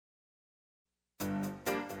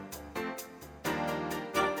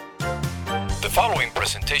following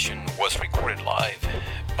presentation was recorded live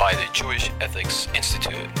by the Jewish Ethics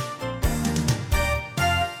Institute.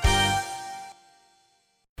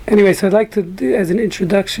 Anyway, so I'd like to do as an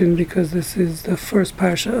introduction, because this is the first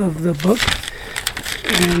parsha of the book,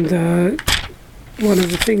 and one of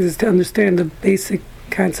the things is to understand the basic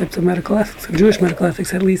concepts of medical ethics, of Jewish medical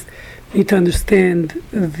ethics at least. We need to understand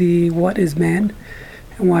the what is man,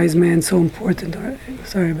 and why is man so important.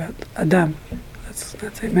 Sorry about Adam, let's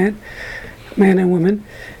not say man and woman.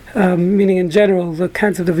 Meaning in general, the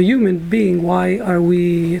concept of a human being, why are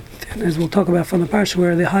we, as we'll talk about from the parsha,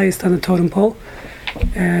 we're the highest on the totem pole.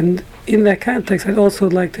 And in that context, I'd also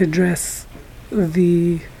like to address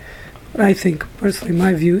I think, personally,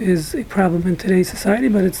 my view, is a problem in today's society,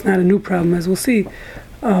 but it's not a new problem, as we'll see,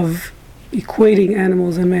 of equating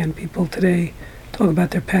animals and man. People today talk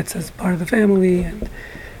about their pets as part of the family, and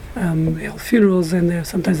they hold funerals, and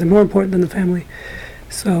sometimes they're more important than the family.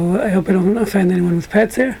 So I hope I don't offend anyone with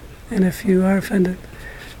pets here, and if you are offended,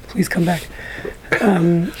 please come back.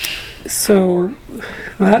 Right.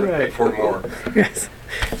 For more. Yes,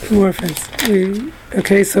 for more offense.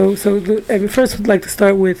 First I'd like to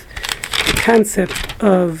start with the concept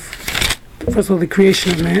of, first of all, the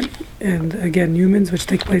creation of man, and again, humans, which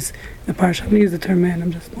take place in the parsha. I'm going to use the term man,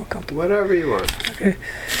 I'm just more comfortable. Whatever you want. Okay.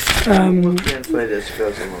 We'll translate as it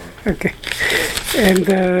goes along. Okay.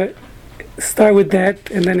 And start with that,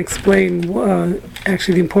 and then explain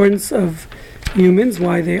actually the importance of humans,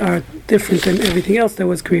 why they are different than everything else that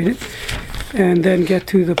was created, and then get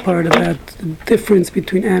to the part about the difference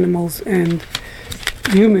between animals and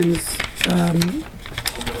humans,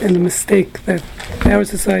 and the mistake that our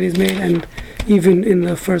society has made, and even in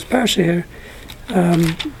the first parsha here,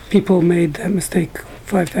 people made that mistake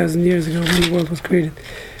 5,000 years ago when the world was created.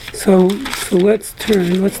 So let's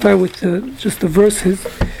start with just the verses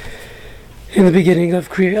in the beginning of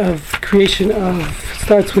creation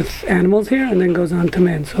starts with animals here and then goes on to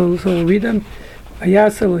man. So we'll read them.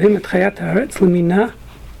 ויעש אלוהים את חיית הארץ למינה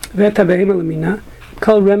ואת הבהמה למינה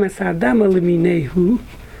כל רמס האדם למיניהו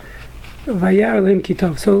וירא אלוהים כי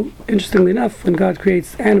טוב. So interestingly enough, when God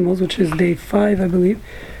creates animals, which is day 5, I believe,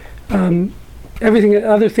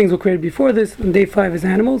 other things were created before this, and day 5 is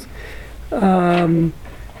animals.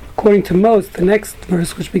 According to most, the next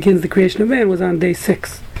verse, which begins the creation of man, was on day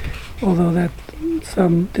 6. Although that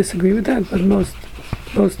some disagree with that, but most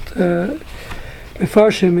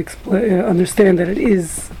Mefarshim understand that it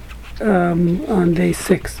is on day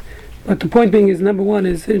 6. But the point being is, number one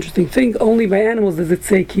is an interesting thing. Only by animals does it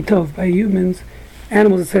say kitov. By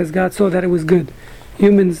animals it says God saw that it was good.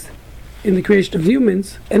 Humans, in the creation of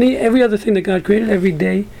humans, every other thing that God created, every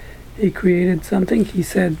day He created something. He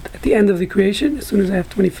said at the end of the creation, as soon as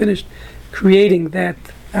when He finished creating that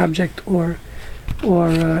object or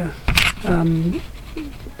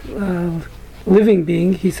living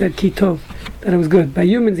being, He said kitov, that it was good. By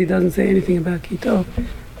humans, He doesn't say anything about kitov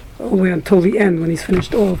all the way until the end, when He's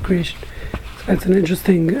finished all of creation. So that's an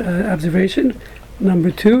interesting observation.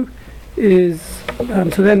 Number 2 is,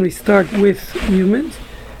 so then we start with humans.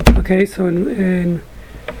 Okay, so in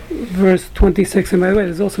verse 26, and by the way,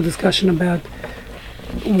 there's also discussion about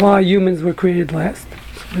why humans were created last.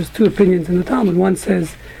 So there's 2 opinions in the Talmud. One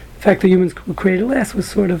says the fact that humans were created last was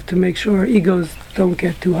sort of to make sure our egos don't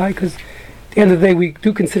get too high, because at the end of the day, we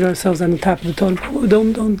do consider ourselves on the top of the totem pole.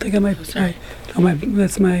 Don't take out that's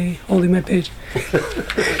holding my page.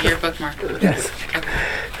 Your bookmark. Yes. Okay.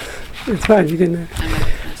 It's fine. You can.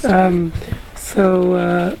 I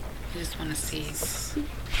just want to see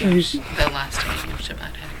the last time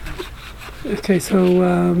Shabbat had a question. Okay, so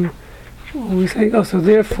what were we saying? Oh, so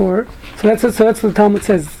therefore, that's what the Talmud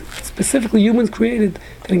says. Specifically, humans created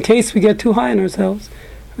that in case we get too high on ourselves,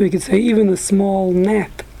 we could say even the small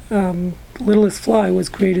gnat, littlest fly, was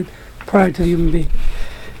created prior to the human being.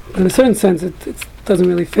 But in a certain sense, it doesn't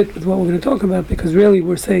really fit with what we're going to talk about, because really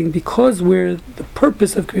we're saying because we're the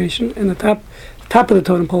purpose of creation and the top of the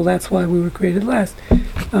totem pole, that's why we were created last.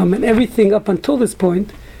 And everything up until this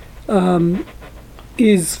point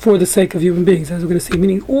is for the sake of human beings, as we're going to see.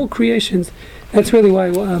 Meaning all creations. That's really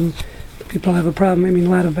why people have a problem. I mean, a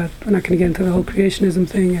lot about. We're not going to get into the whole creationism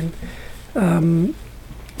thing and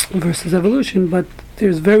versus evolution, but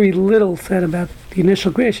there's very little said about the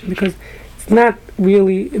initial creation, because it's not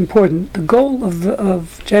really important. The goal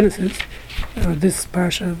of Genesis, or this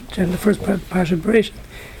parsha, the first parsha of Bereshit,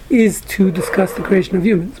 is to discuss the creation of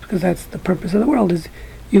humans, because that's the purpose of the world, is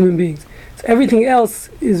human beings. So everything else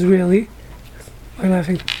is really. Why are you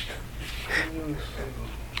laughing?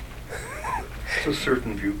 It's a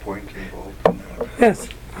certain viewpoint involved in that. Yes,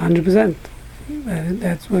 100%.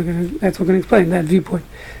 That's what we're going to explain, that viewpoint.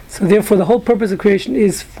 So therefore, the whole purpose of creation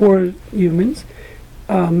is for humans.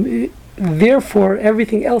 Therefore,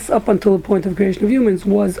 everything else up until the point of creation of humans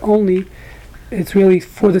was only, it's really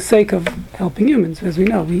for the sake of helping humans. As we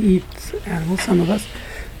know, we eat animals, some of us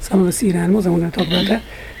eat animals, and we're going to talk about that.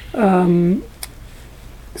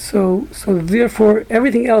 So therefore,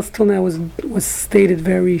 everything else till now was stated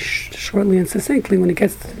very shortly and succinctly. When it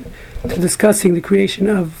gets to discussing the creation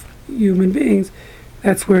of human beings,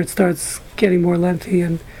 that's where it starts getting more lengthy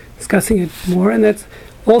and discussing it more. And that's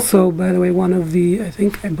also, by the way, one of the,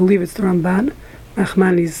 I believe it's the Ramban,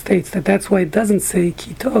 Nachmanides states that's why it doesn't say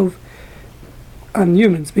kitov on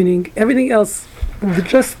humans, meaning everything else,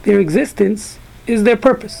 just their existence is their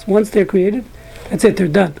purpose. Once they're created, that's it, they're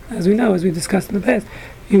done. As we know, as we discussed in the past,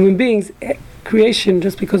 human beings, creation,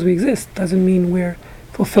 just because we exist, doesn't mean we're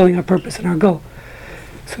fulfilling our purpose and our goal.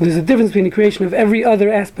 So there's a difference between the creation of every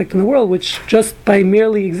other aspect in the world, which just by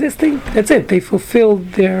merely existing, that's it. They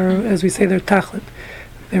fulfilled their, as we say, their tachlit,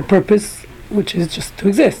 their purpose, which is just to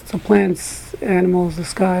exist. So plants, animals, the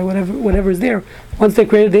sky, whatever is there. Once they're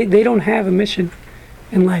created, they don't have a mission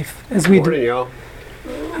in life as we do. Y'all.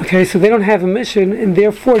 Okay, so they don't have a mission, and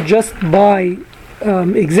therefore just by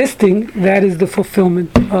existing, that is the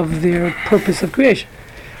fulfillment of their purpose of creation.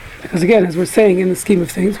 Because again, as we're saying, in the scheme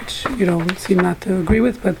of things, which you don't seem not to agree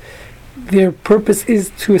with, but their purpose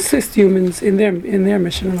is to assist humans in their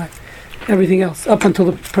mission in life. Everything else, up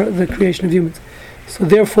until the creation of humans. So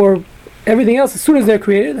therefore, everything else, as soon as they're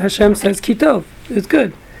created, Hashem says, kitov, it's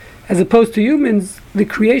good. As opposed to humans, the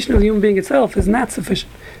creation of the human being itself is not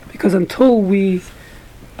sufficient. Because until we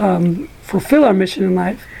fulfill our mission in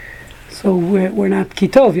life, so we're not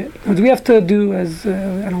kitov yet. What we have to do, as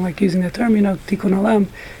I don't like using that term, tikkun olam,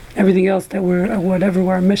 everything else that whatever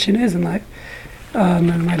our mission is in life, and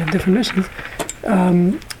we might have different missions.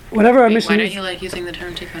 Whatever our mission is. Why don't you like using the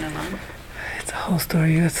term tikkun olam? It's a whole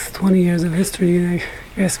story. That's 20 years of history. You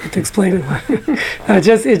asked me to explain it.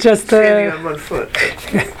 It's just. Standing on one foot.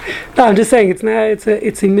 No, I'm just saying it's not.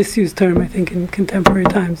 It's a misused term. I think in contemporary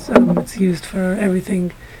times, it's used for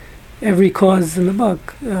everything, every cause in the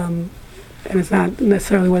book, and it's not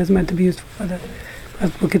necessarily what it's meant to be used for.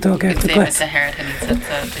 We could talk after class. Yeah,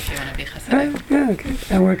 okay,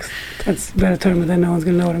 that works. That's a better term, but then no one's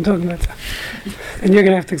going to know what I'm talking about. So. And you're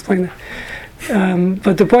going to have to explain that.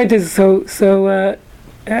 But the point is, so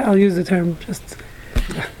I'll use the term just.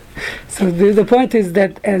 So the point is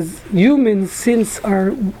that as humans,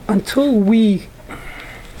 until we,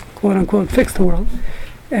 quote unquote, fix the world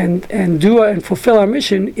and do and fulfill our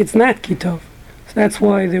mission, it's not kitov. So that's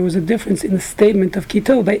why there was a difference in the statement of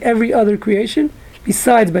kitov by every other creation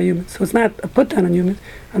besides by humans. So it's not a put down on humans.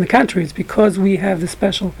 On the contrary, it's because we have the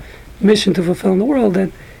special mission to fulfill in the world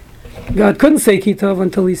that God couldn't say kitov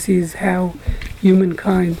until he sees how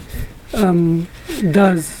humankind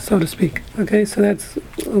does, so to speak. Okay, so that's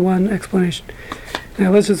one explanation.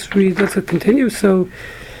 Now let's continue. So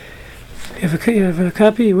you have a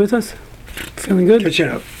copy? You with us? Feeling good? Catch it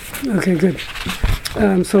up. Okay, good.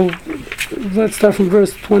 So let's start from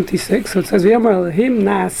verse 26. So it says, "V'yamar Elohim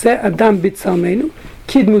na'aseh adam b'tzalmenu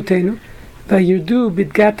kidmutenu v'yirdu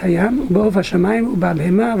b'dgat hayam u'ba'ov hashamayim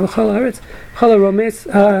u'ba'bhema v'chol haaretz chol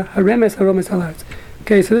haremes haaretz."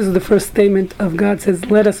 Okay, so this is the first statement of God. Says,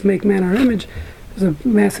 "Let us make man our image." There's a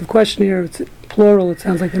massive question here. It's plural. It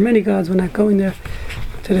sounds like there are many gods. We're not going there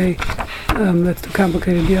today. That's too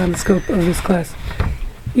complicated beyond the scope of this class,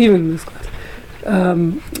 even this class.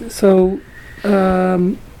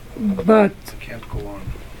 But Can't go on.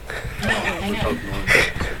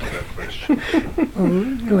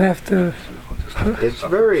 you'll have to. It's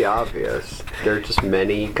very obvious. There are just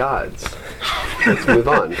many gods. Let's move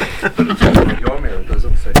on. Yomer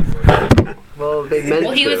doesn't say. Well, they meant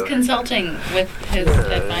Well, he to. was consulting with his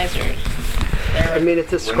advisors. I mean,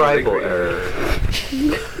 it's a scribal error.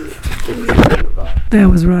 That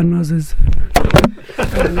was Ron Moses.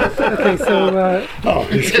 Okay, so Oh,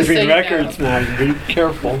 he's Just keeping so you records now. Be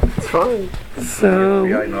careful. It's fine. so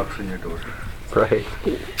knocks on your door. Right.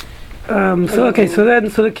 so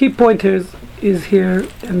the key point here is here,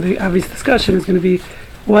 and the obvious discussion is going to be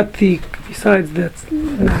what besides that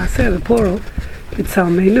naaseh, the plural,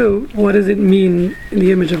 b'tzalmenu, what does it mean in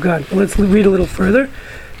the image of God? Well, let's read a little further.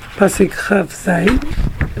 Pasuk Chav Zayin,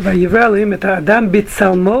 vayivra Elohim et ha'adam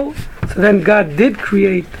b'tzalmo. So then God did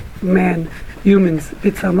create man, humans,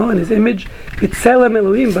 b'tzalmo, in his image. B'tzelem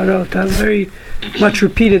Elohim bara otam. Very much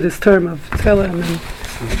repeated this term of tzelem and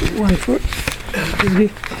one for.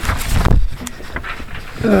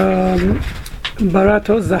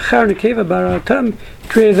 Barato Zachar Nekeva Baratam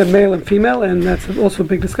created a male and female, and that's also a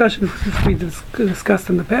big discussion which we discussed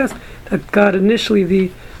in the past. That God initially there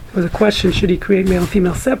was a question: should He create male and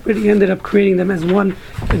female separate? He ended up creating them as one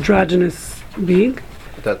androgynous being.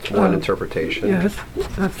 That's one interpretation. Yes,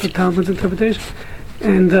 that's the Talmud's interpretation,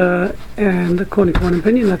 and according to one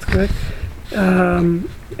opinion, that's correct.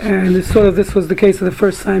 And this was the case of the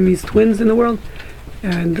first Siamese twins in the world.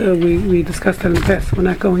 And we discussed that in the past. We're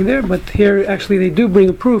not going there, but here actually they do bring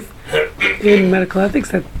a proof in medical ethics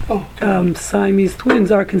that Siamese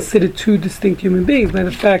twins are considered two distinct human beings by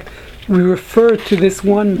the fact we refer to this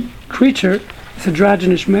one creature, this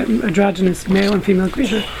androgynous male and female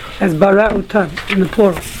creature, as bara utam in the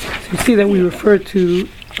plural. So you see that we refer to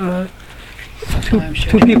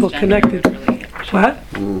two people connected. What?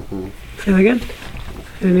 Mm-hmm. Say that again?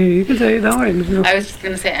 You can say it. Don't worry. I was just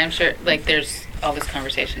going to say, I'm sure, like, there's all this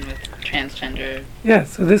conversation with transgender Yeah,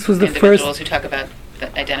 so this was the individuals first, who talk about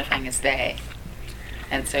identifying as they.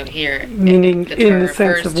 And so here, meaning the in term the sense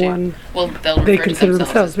refers of to, one, well, they'll they refer to consider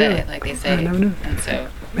themselves as themselves, they, yeah. like they I say. never knew. And so,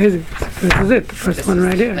 amazing. So this is it, the first This one is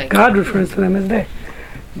right here. like- God refers to them as they.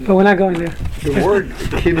 But we're not going there. The word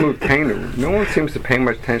kidmutenu, no one seems to pay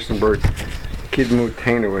much attention to the word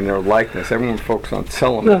kidmutenu and their likeness. Everyone focuses on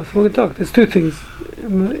selling No, so we're going to talk. There's two things.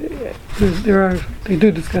 They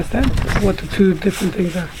do discuss that, what the two different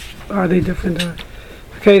things are. Are they different?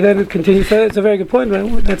 Okay, then it continues. So it's a very good point,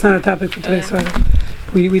 but that's not a topic for today. So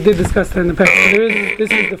we did discuss that in the past. So this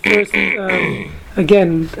is the first,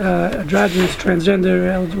 again, androgynous,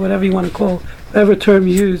 transgender, whatever you want to call, whatever term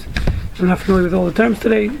you use. I'm not familiar with all the terms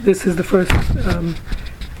today. This is the first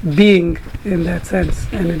being in that sense,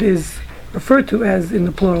 and it is referred to as in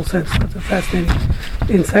the plural sense. That's a fascinating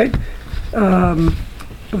insight.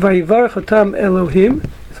 Vayivarach otam Elohim.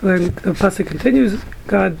 So then the pasuk continues.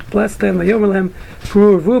 God blessed them. Vayomer lehem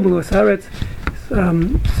pru urvu b'lu haaretz.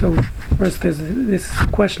 So first there's this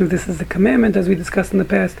question of this is the commandment, as we discussed in the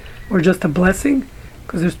past, or just a blessing,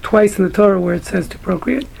 because there's twice in the Torah where it says to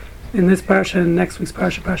procreate. In this parsha and next week's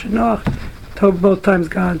parsha, Parsha Noach, both times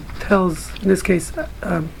God tells, in this case,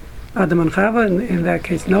 Adam and Chava, in that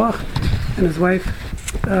case Noach and his wife,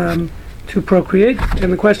 to procreate.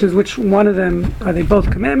 And the question is, which one of them, are they both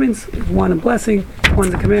commandments? Is one a blessing?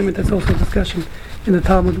 One's a commandment. That's also a discussion in the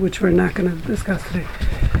Talmud, which we're not going to discuss today.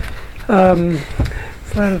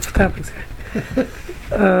 It's a lot of topics here.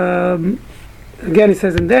 Again, he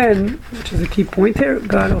says, and then, which is a key point here,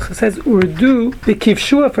 God also says, urdu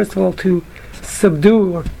b'kivshua, first of all, to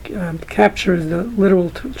subdue or capture is the literal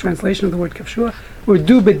translation of the word kivshua,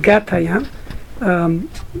 urdu b'gatayam,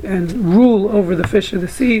 and rule over the fish of the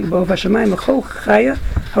sea, b'ov hashamayim l'chol chaya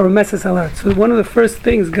haromeses al haaretz. So one of the first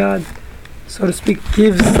things God, so to speak,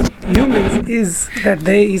 gives humans is that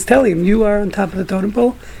He's telling them, you are on top of the totem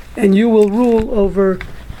pole, and you will rule over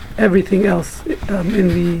everything else in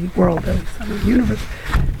the world, in the universe.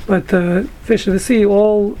 But fish of the sea,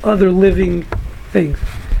 all other living things.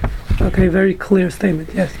 Okay, very clear statement.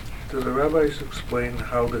 Yes. Do the rabbis explain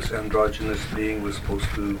how this androgynous being was supposed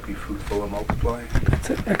to be fruitful and multiply? That's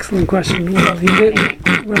an excellent question. Well,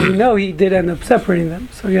 we know he did end up separating them.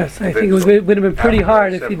 So yes, I think it would have been pretty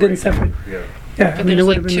hard if he didn't separate. Yeah. Yeah, I but mean, it there's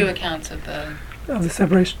would like have two been accounts of of the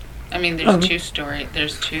separation. I mean, there's two stories.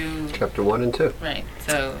 There's two. Chapter 1 and 2. Right.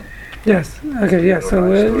 So. Yes. Okay. Yeah. So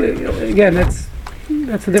again, that's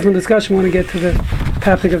a different discussion. We want to get to the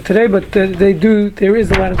topic of today, but there is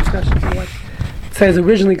a lot of discussion on what it says.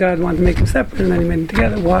 Originally, God wanted to make them separate, and then He made them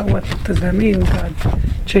together. What does that mean? God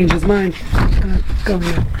changed His mind. Going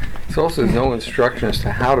there. It's also no instruction as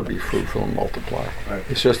to how to be fruitful and multiply. Right.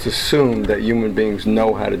 It's just assumed that human beings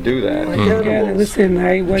know how to do that. Listen,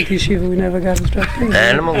 I went to yeshiva. We never got instructions.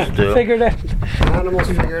 Animals do. Figured out. Animals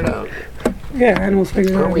figure it out. Yeah, animals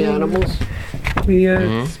figured out. Aren't we animals? We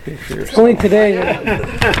Speak for yourself. only today.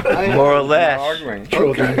 More or less. Arguing.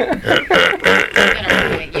 Children.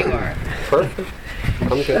 You are. Perfect. I'm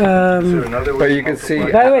good. Is there another way But to you can see-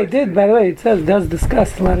 multiply? By the way, it does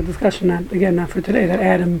discuss a lot of discussion. Not for today. That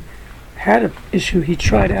Adam had an issue. He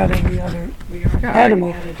tried out every other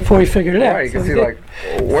animal before he figured it out. Right, you can So see he did- like,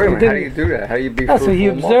 wait a minute, how do you do that? How do you be Oh, fruitful so he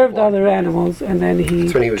and observed multiply? other animals, and then he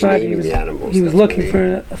That's when he was tried. naming the animals. He was That's looking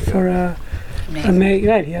when for a Amazing. mate.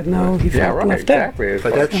 Right, he had no. He Yeah, felt right, left exactly. It's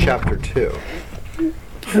But like- that's chapter 2.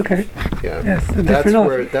 out. Okay. Yeah. Yes, the That's different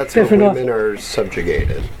where author. that's where Different women are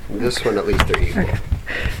subjugated. This one, at least, they're equal.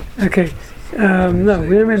 Okay. No,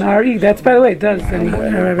 women are. That's, by the way, it does. And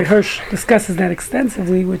Rabbi Hirsch discusses that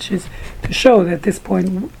extensively, which is to show that at this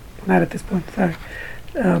point, not at this point, sorry,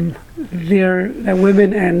 that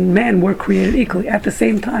women and men were created equally at the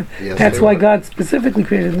same time. Yes, That's they why were. God specifically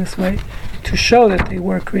created in this way, to show that they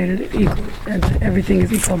were created equally and everything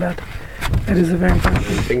is equal about them. That is a very important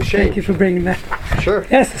thing. Things Thank you change. for bringing that. Sure.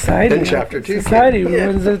 Yeah, society. In chapter 2. Society Yeah.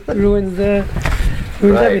 ruins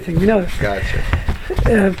Right. everything. You know that.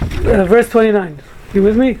 Gotcha. Verse 29. You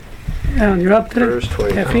with me? Alan, you're up today? Verse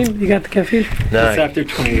 29. Caffeine? You got the caffeine? No, Chapter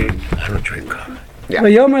 28. I don't drink coffee. Yeah.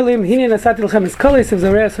 Vayomer lim, hine nasati lechem es kolis of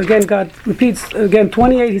Zareh. So again, God repeats, again,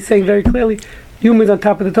 28, he's saying very clearly, humans on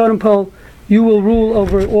top of the totem pole, you will rule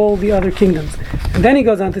over all the other kingdoms. And then he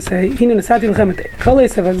goes on to say, hine nasati lechem et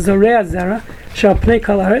kolis of Zareh zara, shal pnei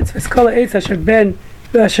kol haaretz, ves kol ha'etz asher ben,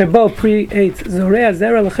 asher bo pri eitz, Zareh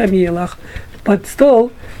zara lechem yelach. But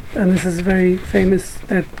still, and this is very famous,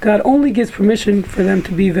 that God only gives permission for them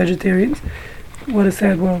to be vegetarians. What a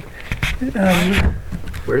sad world.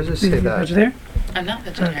 Where does it say that? Vegetarian? I'm not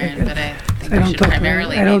vegetarian, good. but I think I we don't should talk.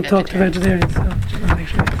 primarily I don't be talk to vegetarian. vegetarians, so just wanna make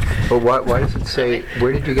sure. But why does it say,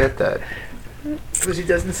 where did you get that? Because he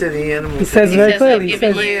doesn't say the animals. He says He very says clearly. I've He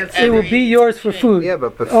given says you it will every be yours for tree. food. Yeah,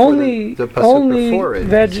 but before Only- the pasuk only before it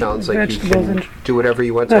veg- sounds like you vegetables can and- do whatever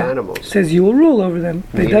you want to No, It animals. says you will rule over them,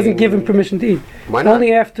 but it doesn't give him permission to eat. Why not?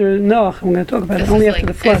 Only after Noach, I'm going to talk about This it. Only is after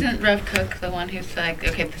like, the flood. isn't Rav Kook the one who's like,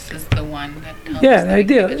 okay, this is the one that tells Yeah, us the that we can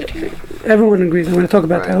be idea. vegetarian? Everyone agrees. I'm going to talk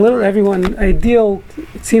about that a Right, little. right. Everyone ideal.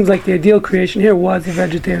 It seems like the ideal creation here was a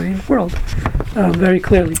vegetarian world, very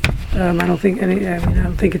clearly. I don't think I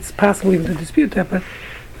don't think it's possible even to dispute that, but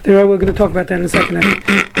we're going to talk about that in a second. I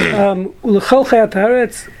think. Ulechol chayat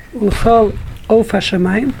haaretz, ulechol of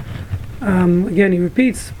hashamayim. Again, he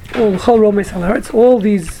repeats. Ulechol romes al haaretz. All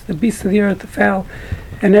these, the beasts of the earth, the fowl,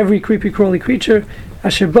 and every creepy crawly creature.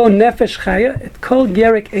 Asher bo nefesh chaya et kol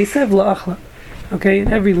gerek esav la'achla. Okay,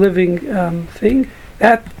 and every living thing,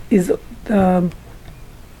 that is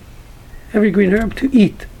every green herb to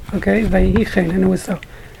eat. Okay, vayichen, and it was so.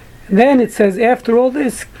 And then it says, after all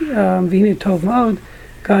this, v'hine tov ma'od,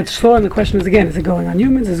 God saw, and the question is again, is it going on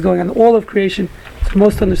humans? Is it going on all of creation? So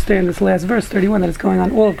most understand this last verse, 31, that it's going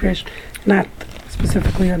on all of creation, not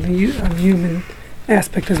specifically on the human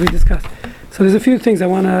aspect as we discussed. So there's a few things I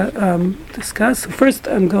want to discuss. So first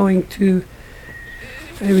I'm going to,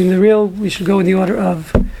 we should go in the order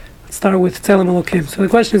of, let's start with Tzelem Elokim. So the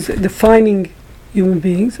question is defining human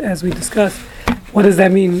beings, as we discussed. What does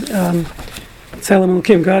that mean? Tzelem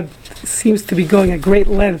Elokim. God seems to be going at great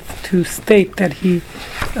length to state that He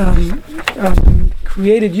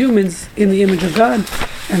created humans in the image of God.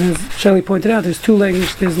 And as Shelley pointed out, there's two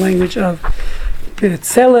languages. There's language of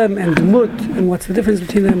Tzelem and Demut, and what's the difference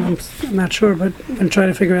between them? I'm not sure, but I'm trying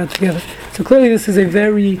to figure out together. So clearly, this is a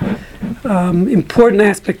very important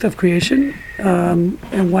aspect of creation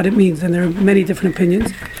and what it means, and there are many different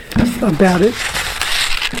opinions about it.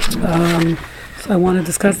 So I want to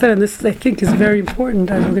discuss that, and this, I think, is very important,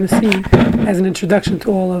 as we're going to see, as an introduction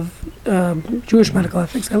to all of Jewish medical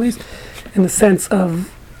ethics, at least, in the sense of,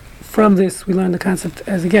 from this, we learn the concept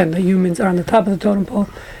as, again, that humans are on the top of the totem pole,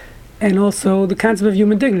 and also the concept of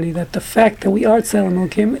human dignity, that the fact that we are Tzelem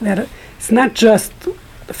Elokim, that it's not just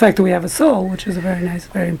the fact that we have a soul, which is a very nice,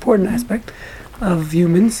 very important aspect of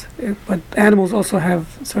humans, but animals also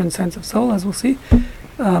have a certain sense of soul, as we'll see.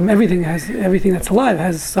 Everything that's alive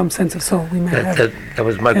has some sense of soul. We may have, That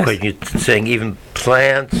was my Yes. question. You're saying even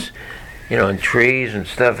plants, and trees and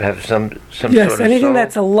stuff have some yes, sort of anything soul?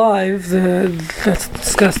 that's alive, that's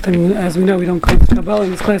discussed. And as we know, we don't go to Kabbalah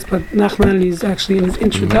in this class, but Nachman is actually in his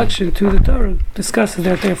introduction to the Torah discusses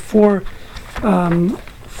that there are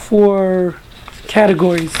four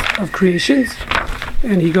categories of creations,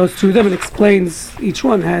 and he goes through them and explains each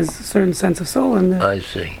one has a certain sense of soul, and I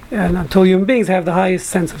see. until human beings have the highest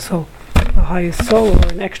sense of soul, the highest soul or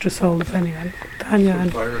an extra soul, depending on Tanya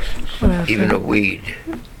and what else. Even a weed.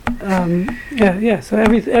 So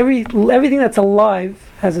everything that's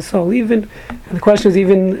alive has a soul. Even, and the question is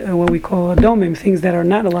even what we call adomim, things that are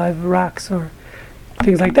not alive, rocks or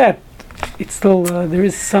things like that. It's still there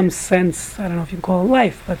is some sense. I don't know if you can call it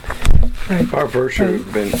life, but right. Our virtue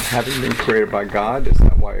having been created by God, is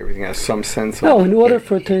that why everything has some sense of? No, in order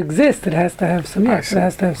for it to exist, it has to have some. I Yes, see. it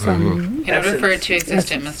has to have some. In order for it to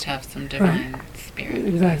exist, it Essence. must have some divine spirit. It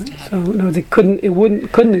has Exactly. to have- So no, it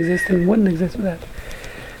couldn't exist and wouldn't exist without.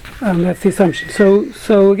 That's the assumption.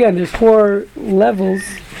 So again, there's four levels.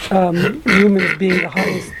 Humans being the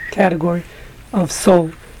highest category of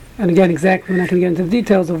soul, and again, exactly, we're not going to get into the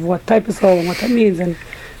details of what type of soul and what that means, and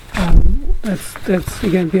that's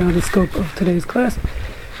again beyond the scope of today's class.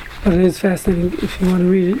 But it is fascinating if you want to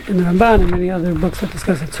read it in the Ramban and many other books that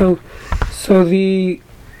discuss it. So the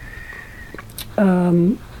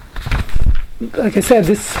like I said,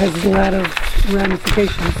 this has a lot of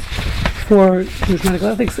ramifications for Jewish medical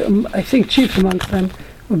ethics. I think chief amongst them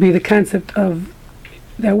would be the concept of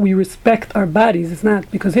that we respect our bodies. It's not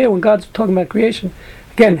because here when God's talking about creation,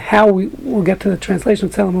 again, how we'll get to the translation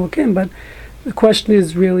of Tzelem Elokim, but the question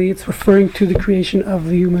is really it's referring to the creation of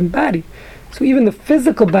the human body. So even the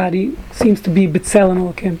physical body seems to be B'Tselem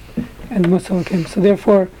Elokim and Musa Elokim. So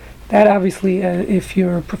therefore, that obviously, if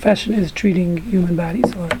your profession is treating human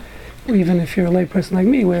bodies, or even if you're a layperson like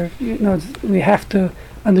me, where we have to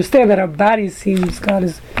understand that our bodies, seems God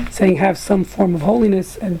is saying, have some form of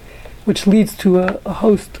holiness, and which leads to a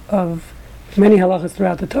host of many halachas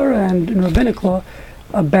throughout the Torah and in rabbinic law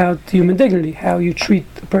about human dignity, how you treat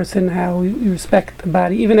a person, how you respect the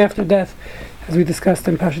body, even after death, as we discussed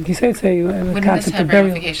in Parshat Kiseitze, the Wouldn't concept this have of burial.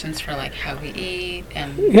 ramifications for like how we eat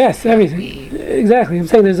and Yes, how everything. we- Exactly. I'm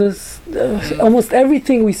saying there's almost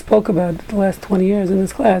everything we spoke about the last 20 years in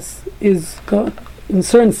this class is, in a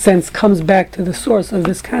certain sense, comes back to the source of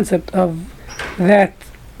this concept of that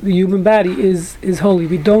the human body is holy.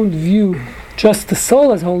 We don't view just the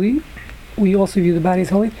soul as holy. We also view the body as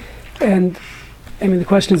holy. And I mean, the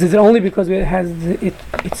question is it only because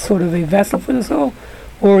it's sort of a vessel for the soul,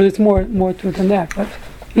 or it's more to it than that? But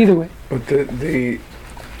either way. But the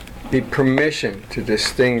permission to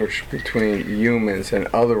distinguish between humans and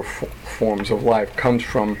other forms of life comes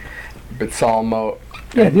from B'Tselem.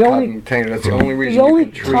 Yeah, the only That's the only reason only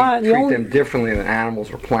you can time- the treat only- them differently than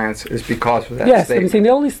animals or plants is because of that yes, statement. I'm saying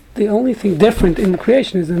the only thing different in the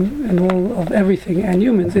creationism and all of everything and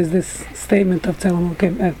humans is this statement of Tzelem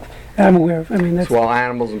Elokim that I'm aware of. I mean, that's So while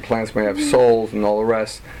animals and plants may have souls and all the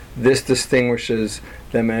rest, this distinguishes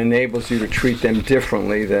them and enables you to treat them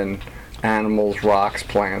differently than animals, rocks,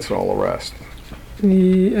 plants, and all the rest.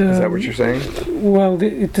 Is that what you're saying? Well,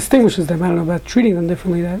 it distinguishes them. I don't know about treating them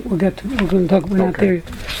differently. That we'll get to. We're going to talk. We're not Okay. there yet.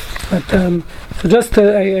 But so just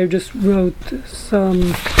I just wrote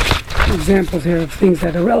some examples here of things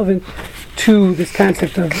that are relevant to this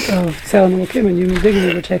concept of Tzelem Elokim and human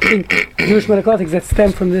dignity, which I think Jewish medical ethics that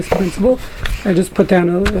stem from this principle. I just put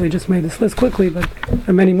down. I just made this list quickly, but there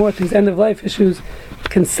are many more things. End of life issues,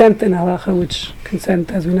 consent in halacha, which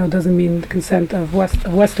consent, as we know, doesn't mean the consent of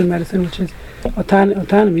Western medicine, which is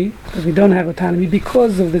autonomy, because we don't have autonomy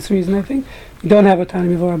because of this reason. I think we don't have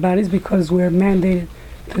autonomy of our bodies because we're mandated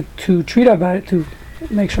to treat our body, to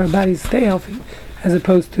make sure our bodies stay healthy, as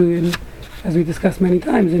opposed to, as we discussed many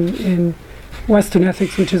times, in Western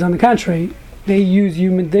ethics, which is on the contrary, they use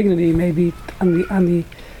human dignity maybe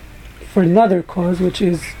for another cause, which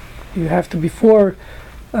is you have to, before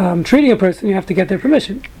treating a person, you have to get their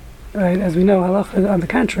permission, right? As we know, halacha, on the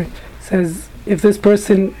contrary, says if this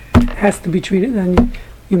person has to be treated, then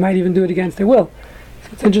you might even do it against their will. So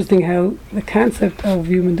it's interesting how the concept of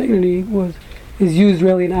human dignity is used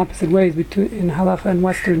really in opposite ways in halacha and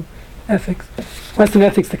Western ethics. Western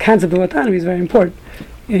ethics, the concept of autonomy is very important.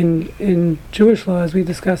 In Jewish law, as we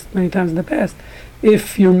discussed many times in the past,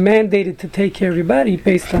 if you're mandated to take care of your body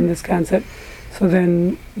based on this concept, so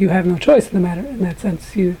then you have no choice in the matter. In that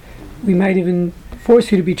sense, we might even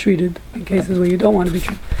force you to be treated in cases where you don't want to be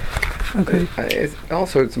treated. Okay.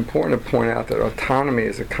 It's important to point out that autonomy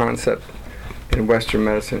as a concept in Western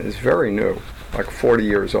medicine is very new, like 40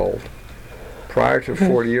 years old. Prior to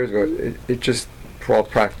 40 years ago, it just, for all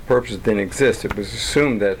practical purposes, didn't exist. It was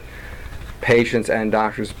assumed that patients and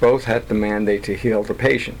doctors both had the mandate to heal the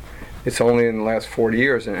patient. It's only in the last 40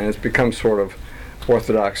 years, and it's become sort of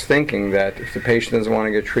orthodox thinking that if the patient doesn't want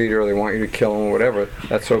to get treated or they want you to kill him or whatever,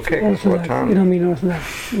 that's okay because of Orthodox. autonomy. You don't mean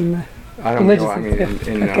orthodox. I don't know. religious I mean, sense,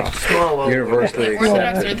 in Small universally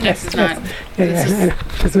Orthodox accepted. Orthodox is not. I know.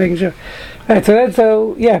 Just making sure. Right,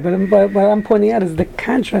 but what I'm pointing out is the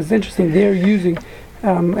contrast is interesting. They're using,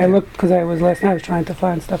 I looked, because I was last night, I was trying to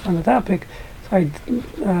find stuff on the topic, so I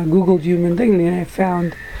Googled human dignity, and I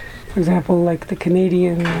found, for example, like the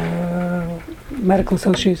Canadian Medical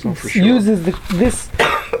Association for sure. uses this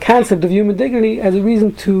concept of human dignity as a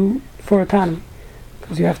reason for autonomy.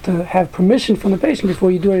 Because you have to have permission from the patient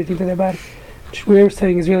before you do anything to their body. Which we're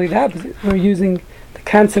saying is really the opposite. We're using the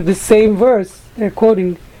concept, the same verse, they're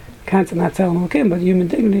quoting the concept, not Tzelem Elokim, but human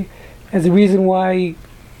dignity, as a reason why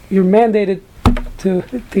you're mandated to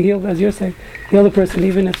heal, as you're saying, heal the person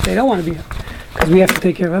even if they don't want to be healed. Because we have to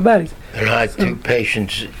take care of our bodies. And I had two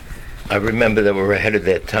patients, I remember, that were ahead of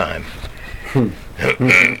their time. They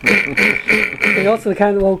also the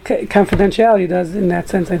kind of confidentiality does in that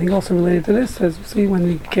sense. I think also related to this, as we see when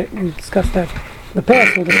we discussed that in the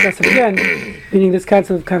past, we'll discuss it again. Meaning this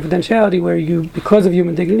concept of confidentiality, where you, because of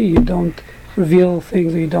human dignity, you don't reveal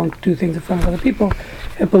things or you don't do things in front of other people,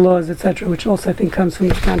 HIPAA laws, etc., which also I think comes from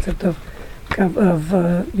this concept of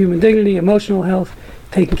human dignity, emotional health,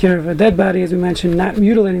 taking care of a dead body, as we mentioned, not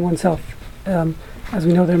mutilating oneself. As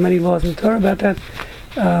we know, there are many laws in the Torah about that.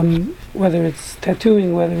 Whether it's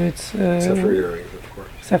tattooing, whether it's Except for earrings, of course.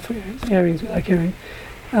 except for earrings, we like earrings.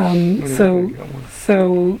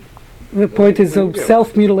 So the point is, so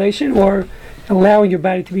self-mutilation or allowing your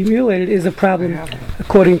body to be mutilated is a problem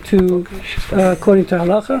according to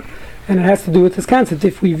halacha, and it has to do with this concept.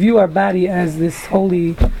 If we view our body as this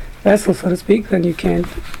holy vessel, so to speak, then you can't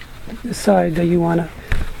decide that you want to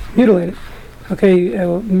mutilate it. Okay,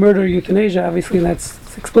 murder, euthanasia, obviously, and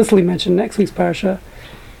that's explicitly mentioned in next week's parsha,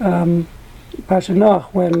 Parsha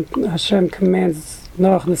Noach, when Hashem commands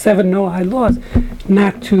Noach, the 7 Noahide laws,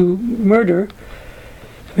 not to murder.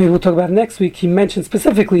 Maybe we'll talk about it next week. He mentioned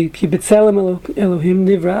specifically, Ki b'tselem Elohim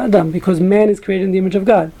nivra Adam, because man is created in the image of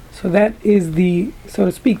God. So that is the, so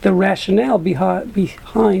to speak, the rationale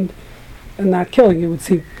behind not killing, it would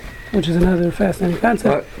seem, which is another fascinating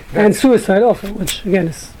concept. And suicide also, which again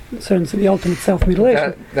is certain to the ultimate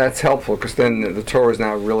self-mutilation. That's helpful, because then the Torah is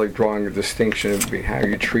now really drawing a distinction between how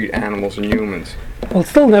you treat animals and humans. Well, it's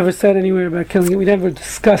still never said anywhere about killing it. We never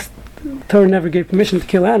discussed, the Torah never gave permission to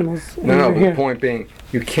kill animals. No, but the point being,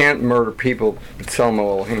 you can't murder people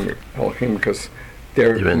b'tselem Elohim, because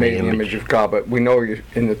they're made in the image of God. But we know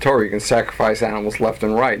in the Torah you can sacrifice animals left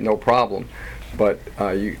and right, no problem. But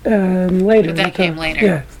later. But that came later.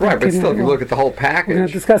 Yeah, right, but still, if you look at the whole package, we're going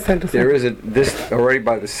to discuss that. there is this already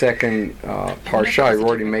by the second parsha. You're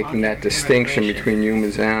already making that distinction between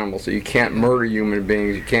humans and animals. So you can't murder human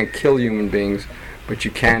beings, you can't kill human beings, but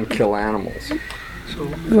you can kill animals.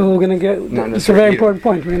 Well, we're going to get. It's a very important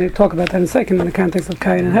point. We're going to talk about that in a second in the context of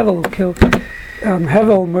Cain and Hevel, who killed.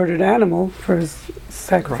 Hevel murdered an animal for his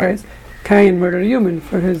sacrifice. Right. Cain murdered a human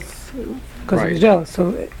for his. Because he was jealous,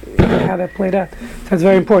 so how that played out. That's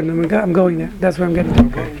very important. I'm going there. That's where I'm getting to.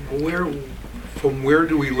 From where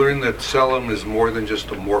do we learn that tselem is more than just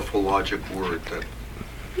a morphologic word? That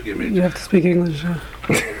image? You have to speak English. You're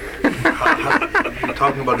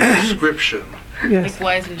talking about a description. Yes. Like,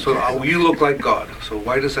 why isn't So you look like God. So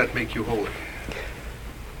why does that make you holy?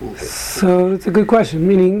 So it's a good question.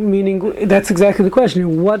 Meaning that's exactly the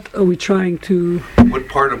question. What are we trying to? What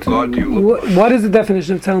part of God do you look like? What is the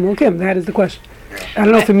definition of Tzelem Elokim? That is the question. I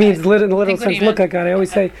don't know if it means in the literal sense look like God. I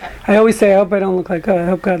always say I hope I don't look like God. I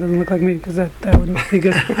hope God doesn't look like me, because that wouldn't be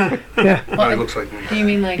good. Yeah. Well, it looks like me. Do you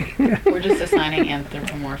mean like we're just assigning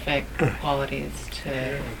anthropomorphic qualities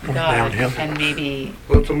to God, and maybe?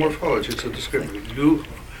 Well, it's a morphology. It's a description.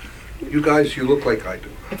 You guys, you look like I do.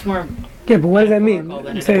 It's more. Yeah, but what does that mean? What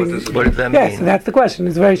does that mean? Yeah, so that's the question.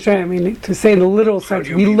 It's very strange. I mean, to say in the literal sense,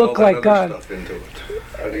 we look like God.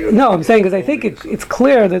 No, I'm saying because I think it's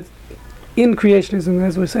clear that in creationism,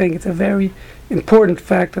 as we're saying, it's a very important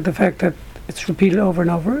fact that it's repeated over and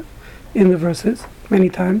over in the verses many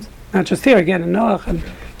times, not just here, again in Noach, and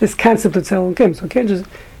this concept of Tzelem Elokim. So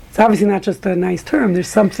it's obviously not just a nice term. There's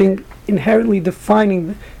something inherently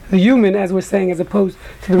defining the human, as we're saying, as opposed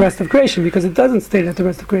to the rest of creation, because it doesn't state that the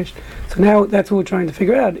rest of creation. So now that's what we're trying to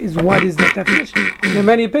figure out, is what is that definition? There are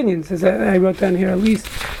many opinions. As I wrote down here at least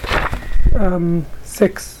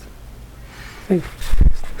 6. I think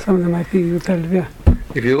some of them might be repetitive, yeah.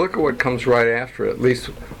 If you look at what comes right after it, at least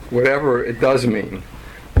whatever it does mean,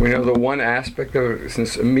 we know the one aspect of it,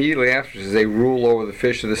 since immediately after it says they rule over the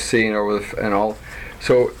fish of the sea and over and all.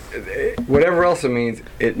 So whatever else it means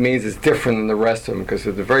it's different than the rest of them, because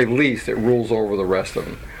at the very least it rules over the rest of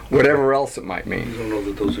them. Whatever else it might mean. You don't know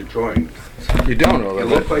that those are joined. You don't know that.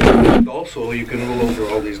 You look like God, also you can rule over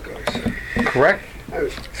all these guys. Correct.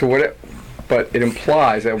 So but it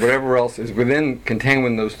implies that whatever else is contained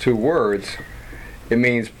within those two words, it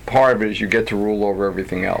means part of it is you get to rule over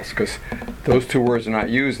everything else, because those two words are not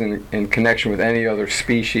used in connection with any other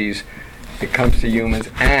species. It comes to humans,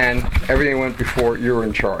 and everything went before you're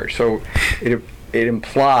in charge. So it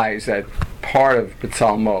implies that part of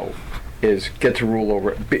B'Tselmo is get to rule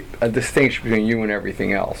over a distinction between you and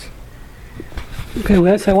everything else. Okay,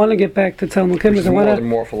 Wes, I want to get back to Tzelem Elokim, because I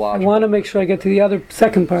want to make sure I get to the other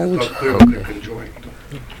second part, which.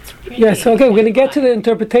 Yeah, so we're going to get to the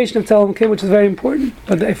interpretation of Tzelem Elokim, which is very important,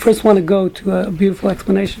 but I first want to go to a beautiful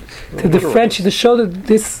explanation to differentiate, to show that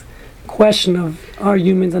this question of are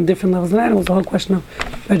humans on different levels than animals, the whole question of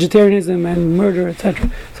vegetarianism and murder,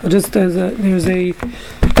 etc. So just there's a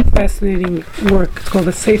fascinating work. It's called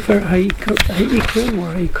the Sefer Ha'ikrim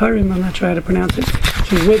or Ha'ikarim, I'm not sure how to pronounce it,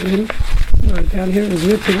 which was written, down here, it was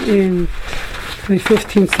written in the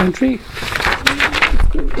 15th century.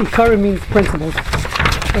 Ikarim means principles.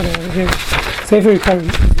 Sefer Ha'ikarim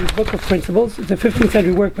is the book of principles. It's a 15th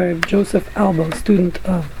century work by Joseph Albo, student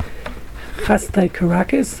of Chastai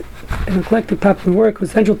Caracas, an eclectic popular work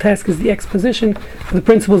whose central task is the exposition of the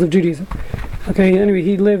principles of Judaism. Okay, anyway,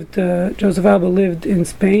 he lived, Joseph Alba lived in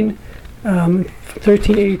Spain from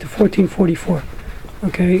 1380 to 1444.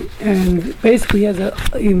 Okay, and basically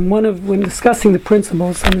when discussing the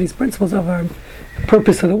principles, some of these principles of our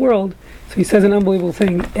purpose of the world, so he says an unbelievable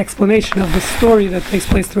thing, explanation of the story that takes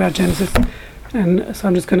place throughout Genesis. And so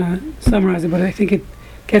I'm just going to summarize it, but I think it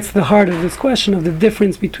gets to the heart of this question of the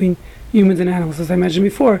difference between humans and animals. As I mentioned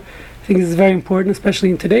before, I think this is very important, especially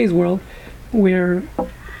in today's world, where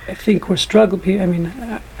I think we're struggling. I mean,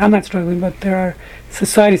 I'm not struggling, but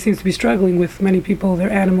society seems to be struggling with many people. Their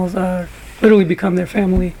animals are literally become their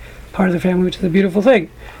family, part of their family, which is a beautiful thing.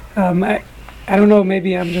 I don't know,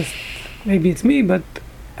 maybe it's me, but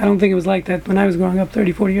I don't think it was like that when I was growing up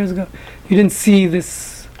 30, 40 years ago. You didn't see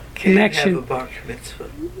this connection. Have a bar mitzvah.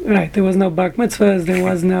 Right, there was no bar mitzvahs, there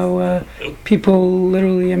was no people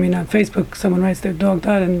literally, on Facebook someone writes their dog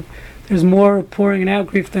died and there's more pouring out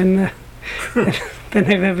grief than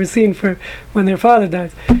they've ever seen for when their father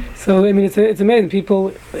dies. So, it's amazing.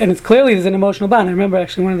 People, and it's clearly there's an emotional bond. I remember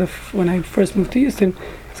actually when I first moved to Houston,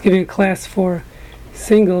 I was giving a class for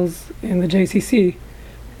singles in the JCC,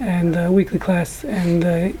 and a weekly class, and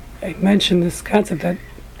I mentioned this concept that,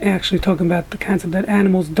 actually talking about the concept that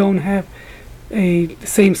animals don't have the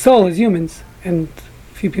same soul as humans, and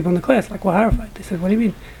a few people in the class were horrified. They said, "What do you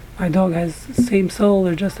mean? My dog has the same soul?"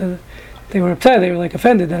 Or they were upset. They were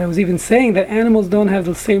offended that I was even saying that animals don't have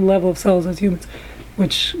the same level of souls as humans,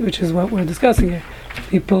 which is what we're discussing here.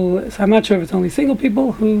 People. So I'm not sure if it's only single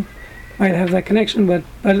people who might have that connection, but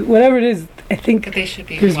whatever it is, I think But they should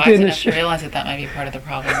be wise enough to realize that might be part of the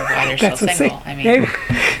problem of why they're so single. Maybe.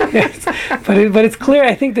 Yes, but it's clear.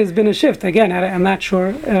 I think there's been a shift. Again, I'm not sure.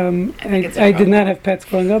 I did not have pets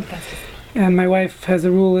growing up, and my wife has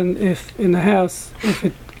a rule: if in the house, if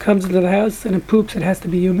it comes into the house and it poops, it has to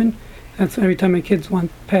be human. That's every time my kids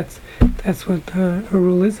want pets. That's what her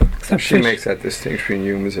rule is. Except she fish. makes that distinction between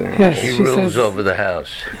humans and animals. Yes, He rules over the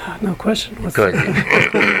house. No question. Good.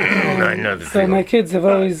 I know the So feeling. my kids have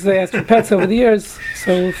always asked for pets over the years.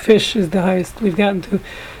 So fish is the highest we've gotten to,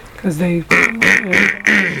 because they're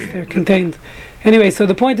contained. Anyway, so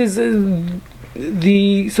the point is,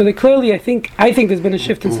 so they clearly, I think there's been a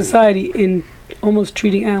shift in society in almost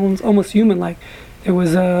treating animals almost human-like. There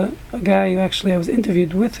was a guy who actually I was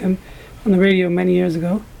interviewed with him on the radio many years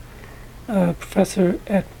ago, a professor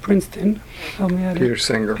at Princeton. Help me out. Peter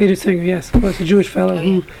Singer. Peter Singer, yes, of course, a Jewish fellow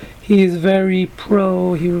who he is very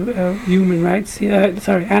pro human rights.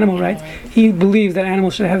 Animal rights. He believes that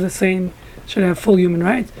animals should have full human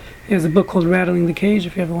rights. He has a book called Rattling the Cage,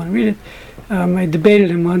 if you ever want to read it. I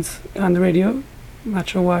debated him once on the radio. I'm not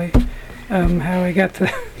sure why, how I got to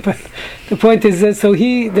that. But the point is that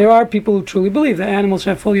there are people who truly believe that animals should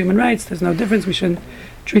have full human rights. There's no difference. We shouldn't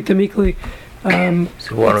treat them equally.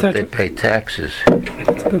 So why don't they pay taxes?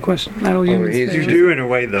 That's a good question. Not all humans. You do in a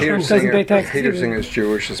way, though. Peter Doesn't pay taxes Peter either. Singer's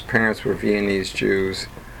Jewish. His parents were Viennese Jews.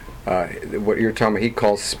 What you're talking about, he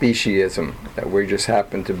calls speciesism. That we just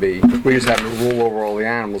happen to rule over all the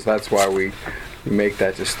animals. That's why we make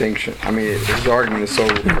that distinction. His argument is so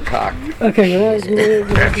cocked. Okay, well,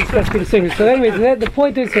 that's Peter Singer. So anyway, the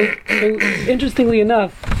point is, so interestingly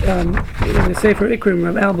enough, in the Sefer Ikrim,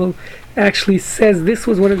 Rav Albo actually says this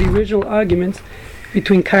was one of the original arguments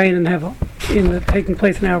between Cain and Hevel taking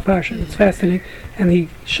place in our parsha. It's fascinating, and he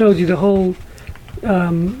shows you the whole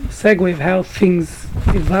segue of how things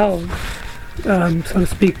evolved, so to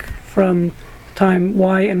speak, from time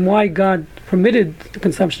why God permitted the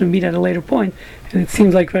consumption of meat at a later point. And it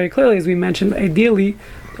seems like very clearly, as we mentioned, ideally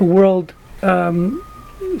the world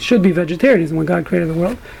should be vegetarianism. When God created the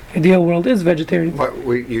world, the ideal world is vegetarian.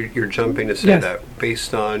 You're jumping to say Yes. that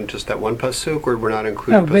based on just that one pasuk, or we're not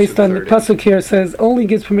including No, based pasuk on the 30? pasuk here says only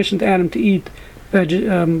gives permission to Adam to eat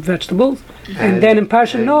vegetables, and then in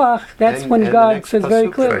Parshat Noach, that's when and the God next says very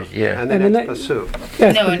pasuk clearly. Yeah. And the And the next pasuk.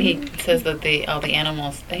 Yes, No, but and he says that all the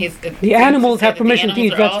animals. The animals have permission to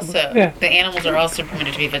eat vegetables. Yeah. The animals are also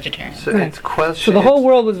permitted to be vegetarian. So Right. it's question. So the whole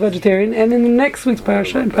world was vegetarian, and in the next week's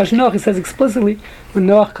parasha, in Parshat Noach, it says explicitly when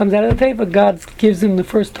Noach comes out of the teva, God gives him the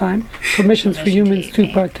first time permissions for humans to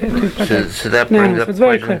partake. So that No, brings so up it's the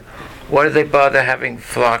very question, clear. why did they bother having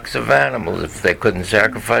flocks of animals if they couldn't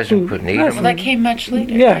sacrifice them, couldn't eat Yes. Well, them? that came much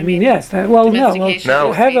later. Yeah, I mean, yes. domestication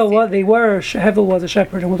No. Hevel was a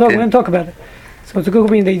shepherd, and we're going to talk about it. So it's a good.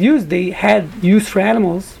 They had use for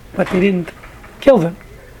animals, but they didn't kill them.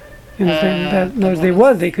 You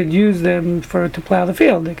understand? They could use them to plow the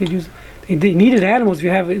field. They could use They needed animals. If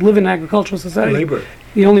you live in an agricultural society, Labor.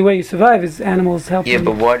 the only way you survive is animals helping. Yeah,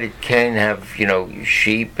 but why did Cain have,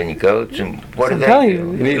 sheep and goats and what So did I'm they telling do?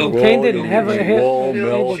 you, You need wool, Cain didn't you have need a wool, Milk,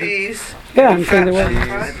 milk. cheese. Yeah, I'm saying there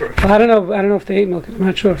fat, was. fiber. Well, I don't know if they ate milk. I'm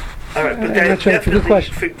not sure. All right, but I'm that not sure. It's a good definitely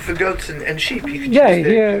question. for goats and sheep. You could Yeah, use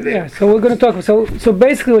their- yeah. So we're going to talk. So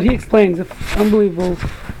basically, what he explains, an unbelievable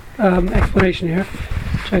explanation here,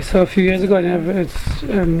 which I saw a few years ago.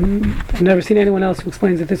 I've never seen anyone else who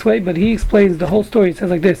explains it this way. But he explains the whole story. It says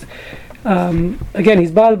like this. Again,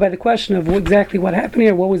 he's bothered by the question of exactly what happened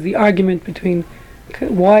here. What was the argument between?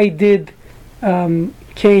 Why did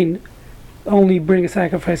Cain only bring a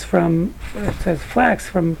sacrifice from, it says flax,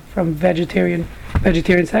 from vegetarian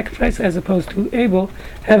sacrifice, as opposed to Abel?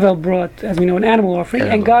 Hevel brought, as we know, an animal offering,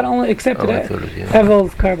 and Animal. God only accepted Oh, I thought it was, yeah.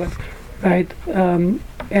 Hevel's carbon, right?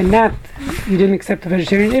 And not, he didn't accept the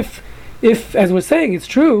vegetarian. If, as we're saying, it's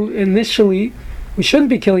true, initially, we shouldn't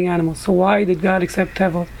be killing animals, so why did God accept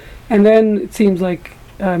Hevel? And then it seems like,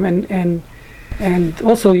 and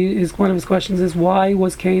also one of his questions is, why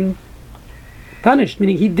was Cain punished?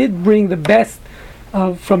 Meaning he did bring the best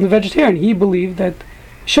from the vegetarian. He believed that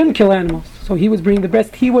you shouldn't kill animals, so he was bringing the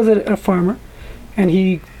best. He was a farmer, and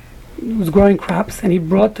he was growing crops, and he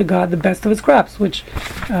brought to God the best of his crops, which,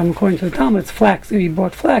 according to the Talmud, it's flax. He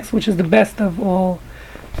brought flax, which is the best of all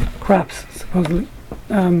crops, supposedly.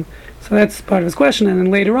 So that's part of his question. And then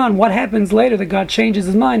later on, what happens later that God changes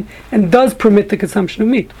his mind and does permit the consumption of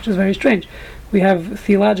meat, which is very strange. We have,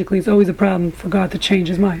 theologically, it's always a problem for God to change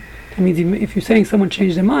his mind. It means if you're saying someone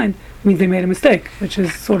changed their mind, it means they made a mistake, which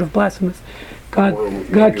is sort of blasphemous. God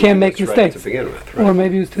can't make mistakes. To begin with, Or right?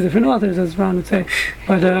 maybe it was two different authors, as Ron would say.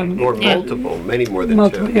 But Or Yeah. multiple, many more than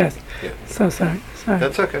multiple, two. yes. Yeah. So sorry.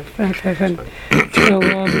 That's okay. Okay, then.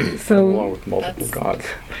 Along So with multiple gods.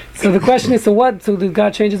 the question is, so did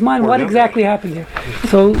God change his mind? Or What no. exactly happened here?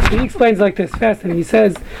 So he explains like this, fascinating. He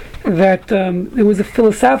says that there was a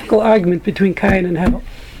philosophical argument between Cain and Hevel.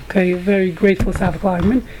 Okay, a very great philosophical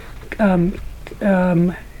argument.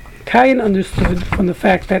 Cain understood from the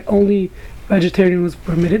fact that only vegetarian was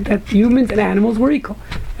permitted that humans and animals were equal,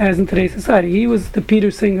 as in today's society. He was the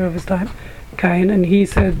Peter Singer of his time, Cain, and he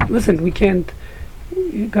said, listen, we can't,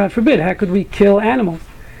 God forbid, how could we kill animals?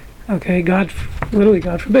 Okay, literally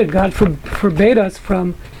God forbid. God forbade us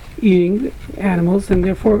from eating animals, and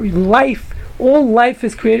therefore all life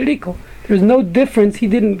is created equal. There's no difference. He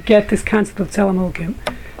didn't get this concept of Tzelem Elokim,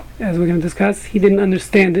 as we're going to discuss. He didn't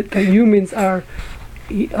understand it, that humans are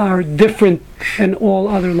different than all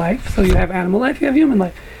other life. So you have animal life, you have human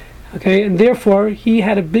life. Okay, and therefore he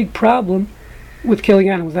had a big problem with killing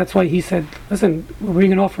animals. That's why he said, listen, we're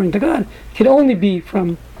bringing an offering to God. It can only be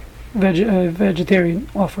from vegetarian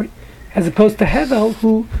offering, as opposed to Hevel,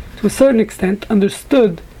 who to a certain extent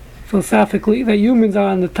understood philosophically that humans are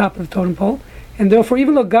on the top of the totem pole, and therefore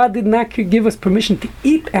even though God did not give us permission to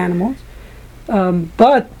eat animals,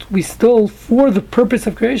 but we still, for the purpose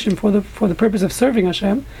of creation, for the purpose of serving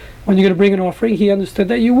Hashem, when you're going to bring an offering, he understood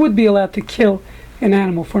that you would be allowed to kill an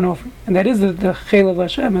animal for an offering, and that is the chel of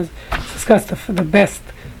Hashem, as discussed, the best,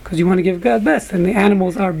 because you want to give God best, and the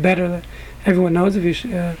animals are better. Everyone knows. If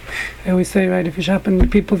you, they always say, right, if you shop in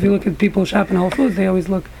people, if you look at people shopping Whole Foods, they always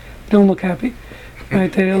don't look happy,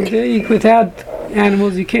 right? Without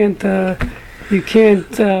animals, you can't. People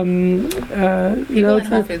in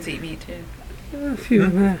Whole Foods eat meat too. A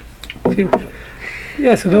few.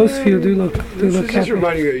 Yeah, so those few do look This is just happy.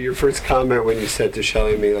 reminding me of your first comment when you said to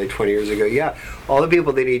Shelley and me like 20 years ago, yeah, all the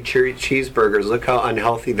people that eat cheeseburgers, look how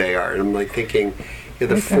unhealthy they are. And I'm like thinking, yeah,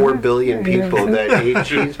 the 4 billion people that eat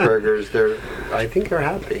cheeseburgers, I think they're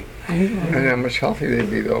happy. And how much healthier they'd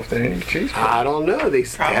be, though, if they didn't eat cheese. I don't know. They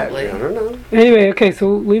Probably. I don't know. Anyway, okay, so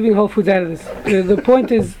leaving Whole Foods out of this, the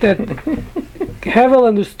point is that Hevel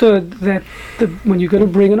understood that when you're going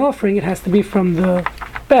to bring an offering, it has to be from the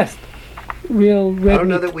best, real red I don't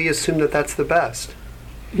know meat. that we assume that that's the best.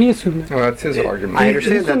 He assumed that. Oh, that's his argument. I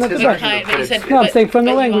understand It's not that's his the argument, But but you said, it's, No, I'm saying from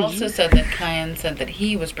the but language. You also said that Cain said that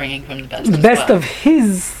he was bringing from the best. The as best well. of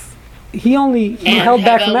his, he and held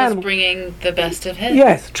back Hevel from was animals. bringing the best of his.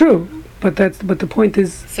 Yes, true, but the point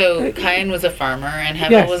is, So Cain was a farmer and Hevel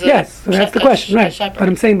yes, was a yes, so that's the question, right? shepherd. But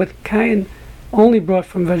I'm saying, but Cain only brought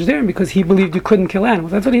from vegetarian because he believed you couldn't kill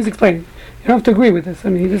animals. That's what he's explaining. You don't have to agree with this. I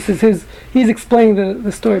mean, this is he's explaining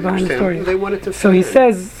the story behind the story. They wanted to So he fit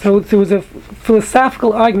in. says, so there was a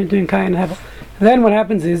philosophical argument between Cain and Hevel. Then what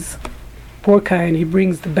happens is, poor Cain, he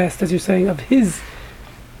brings the best, as you're saying, of his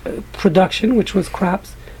production, which was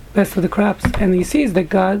crops, best of the crops, and he sees that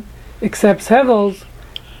God accepts Hevel's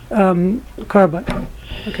carbon.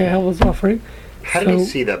 Okay, Hevel's offering. How did he So-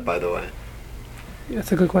 see that, by the way?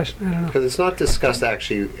 That's a good question. I don't know. Because it's not discussed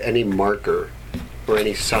actually any marker or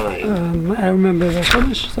any sign. I remember the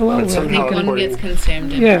Chumash so well. But I somehow think one according- gets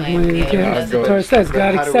consumed in Yeah, flame. when The other the doesn't. Torah says But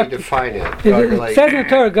God how do we accepted. define it? It says in the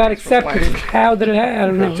Torah God accepted. How did it happen? I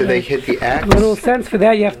don't know. Do they hit the X? Little sense for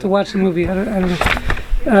that. You have to watch the movie. I don't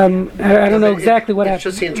know. I don't know exactly what It's happened.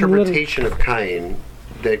 just the interpretation of Cain,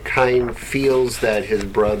 that Cain feels that his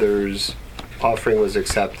brother's offering was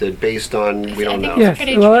accepted based on, we don't know. Yes,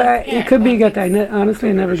 pretty well, transparent. it could be get that. Honestly,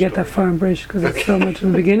 I never get that far in Bresh because it's so much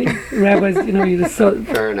in the beginning. Rabbis, you just so.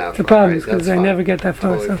 Fair enough. The problem All is right, because that's I fine. never get that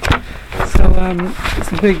far. Totally. So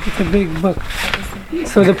it's a big book.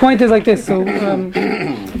 So the point is like this. So It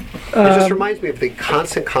just reminds me of the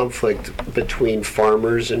constant conflict between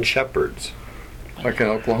farmers and shepherds. Like in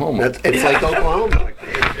Oklahoma. It's like Oklahoma.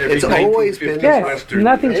 It's always been. yes, Western.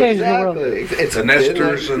 nothing changed in the world. Exactly. It's The been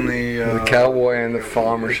nesters like- and the The cowboy and the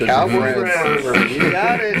farmer should be Cowboy friends. farmer. You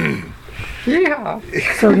got it. Yeah.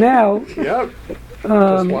 So now, Yep.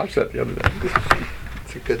 Just watched that the other day.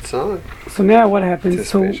 It's a good song. so now what happens?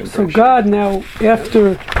 So Anticipation, God now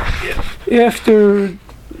after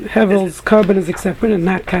Hevel's carbon is accepted and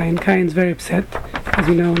not Cain. Cain's very upset, as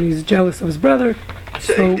you know, and he's jealous of his brother.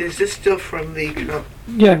 So, So- is this still from the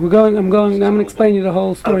Yeah, I'm going to explain you the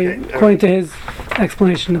whole story Okay, all according to his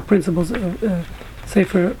explanation of principles of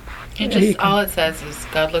Sefer. All it says is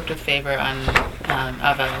God looked with favor on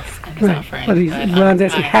Avos and his Right, offering. but he's asking,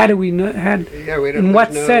 Cain- how do we know? Yeah, we don't. In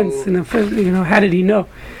what there's sense? no- How did he know?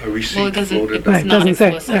 a Well, receipt it doesn't. floated. It's Right, not doesn't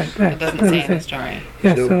say. explicit. Right, It doesn't doesn't say in the say. story.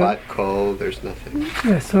 Yeah, no so bat call. There's nothing.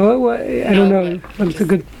 yeah, so I don't No, know, but but it's a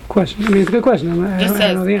good question. I mean, it's a good question. I Just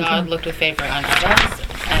don't know the says God answer. looked with favor on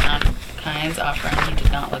Avos and on Cain's offering. He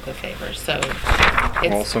did not look with favor. So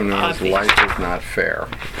it's Also known as obvious. life is not fair.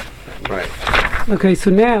 Right. Okay, so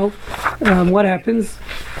now what happens?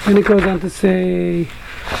 Then it goes on to say,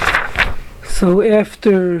 so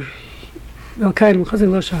after Cain,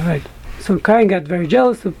 right? So Cain got very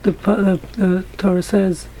jealous. The Torah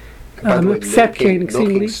says, By the way, upset Cain milking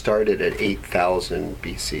exceedingly. started at 8,000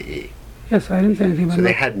 BCE. Yes, I didn't say anything about So they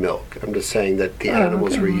that. had milk. I'm just saying that the Oh,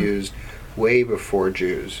 animals okay. were used way before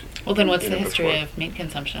Jews. Well, then what's You the know, history before. of meat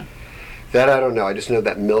consumption? That I don't know. I just know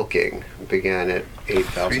that milking began at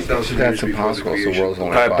 8,000. 3,000 That's years before impossible. the The world's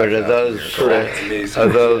only Right, but are 5,000 those years correct? old.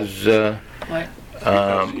 Are those What?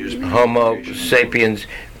 Homo sapiens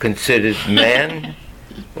considered man,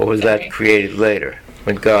 or was that created later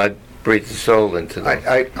when God breathed the soul into them?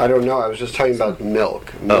 I don't know. I was just talking about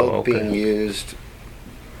milk. Milk okay. being used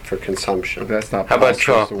for consumption. But that's not How about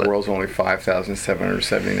possible. chocolate? The world's only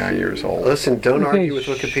 5,779 years old. Listen, don't Okay, argue with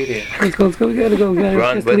Wikipedia. Let's go. We gotta go.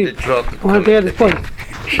 Ron, Just when leave. did chocolate I want to get this point.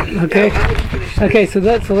 Okay. Okay. So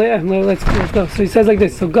let's go. So he says like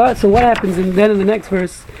this. So what happens? And then in the next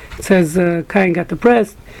verse, it says Cain got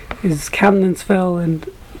depressed. His countenance fell, and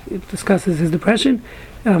it discusses his depression.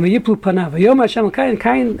 Yiplu panav. Yom Hashem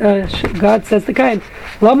Cain. God says to Cain,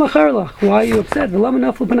 Lama charlach. Why are you upset? Lama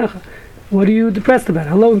naflu panacha. What are you depressed about?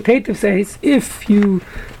 Hello, and Tativ says, if you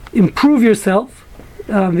improve yourself,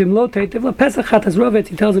 Vimlo Tativ, La Pesach Chatas Rovet,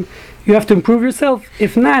 he tells him, you have to improve yourself.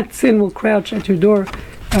 If not, sin will crouch at your door.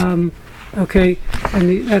 Okay,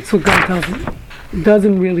 and that's what God tells him. It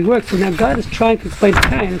doesn't really work. So now God is trying to explain to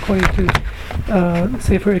Cain, according to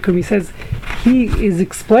Sefer Ikrim, he says, he is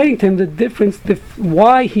explaining to him the difference,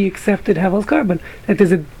 why he accepted Havel's carbon. That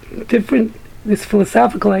there's a different, this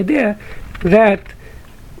philosophical idea that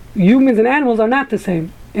humans and animals are not the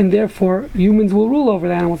same, and therefore humans will rule over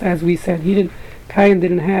the animals, as we said. Cain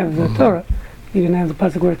didn't have the Torah. He didn't have the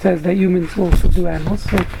pasuk where it says that humans will subdue animals.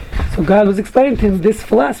 So God was explaining to him this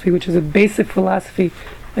philosophy, which is a basic philosophy,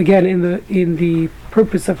 again in the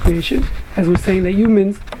purpose of creation, as we're saying that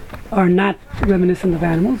humans are not reminiscent of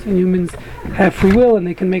animals, and humans have free will, and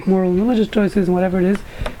they can make moral and religious choices, and whatever it is,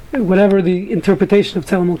 whatever the interpretation of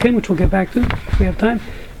Tzelem Elokim, which we'll get back to if we have time.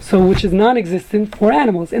 So, which is non-existent for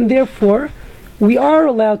animals, and therefore, we are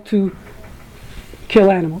allowed to kill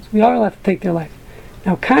animals. We are allowed to take their life.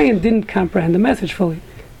 Now, Cain didn't comprehend the message fully,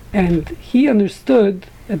 and he understood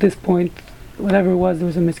at this point, whatever it was, there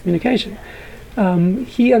was a miscommunication.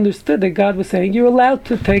 He understood that God was saying, "You're allowed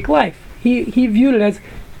to take life." He viewed it as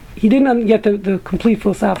he didn't get the complete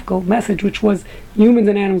philosophical message, which was humans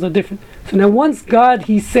and animals are different. So now, once God,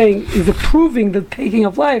 he's saying, is approving the taking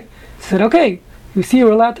of life, he said, "Okay." We see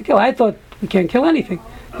you're allowed to kill. I thought we can't kill anything.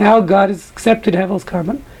 Now God has accepted Hevel's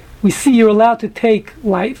carbon. We see you're allowed to take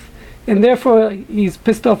life, and therefore he's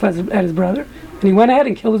pissed off at his brother, and he went ahead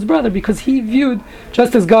and killed his brother because he viewed,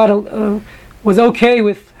 just as God was okay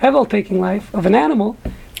with Hevel taking life of an animal,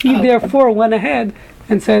 he therefore went ahead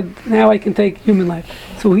and said, "Now I can take human life."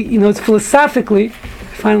 So it's philosophically,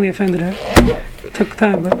 I finally offended her. took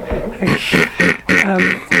time, but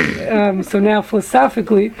so now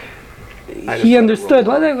philosophically, he understood.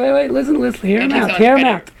 Wait, listen, hear him out, hear him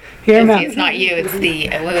out. It's not you, it's the,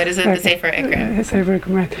 what is it, the Sefer Ikra. Sefer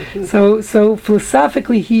Ikra, right. So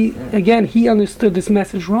philosophically, he understood this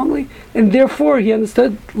message wrongly, and therefore he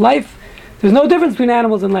understood life. There's no difference between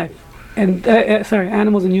animals and life, and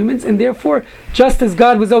animals and humans, and therefore, just as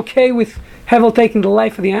God was okay with Hevel taking the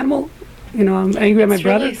life of the animal, I'm angry at my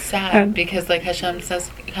brother. It's really sad because like Hashem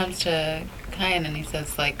comes to Cain and he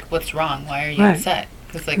says like, "What's wrong? Why are you upset?"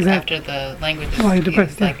 Because like after the language,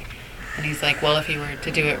 he's like, well, if he were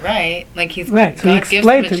to do it right, like God gives him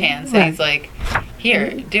a chance, and he's like,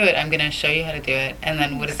 here, do it. I'm going to show you how to do it. And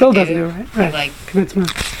then what does Still he do? Doesn't do it right. He like commits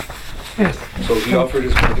murder. Yes. So he offered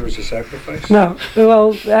his brother as a sacrifice? No.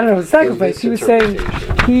 Well, I don't know. Sacrifice. He was saying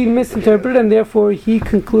he misinterpreted, and therefore he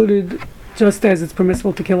concluded. Just as it's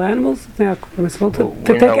permissible to kill animals, it's now permissible to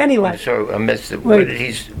take any life. So I missed it. What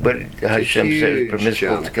did Hashem say?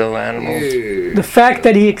 Permissible to kill animals? The fact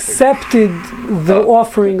that he accepted the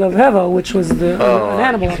offering of Hevel, which was an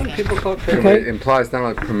animal. It implies not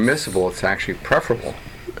only permissible, it's actually preferable.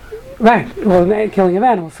 Right. Well, killing of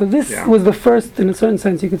animals. So this was the first, in a certain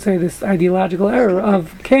sense, you could say, this ideological error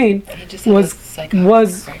of Cain caused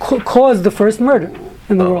the first murder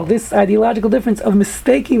in the world. This ideological difference of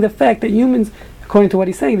mistaking the fact that humans, according to what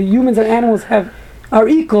he's saying, the humans and animals are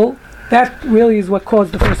equal. That really is what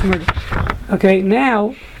caused the first murder. Okay,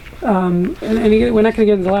 now, and we're not going to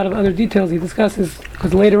get into a lot of other details he discusses,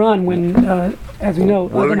 because later on, when, as we know,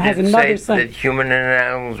 Adam has another son. That human and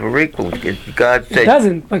animals were equal. God said it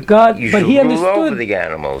doesn't, but he understood over the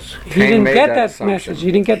animals. He didn't get that message.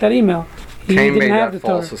 He didn't get that email. He Cain didn't made have that the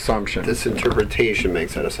false Torah. assumption. This interpretation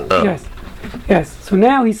makes that assumption. Yes. So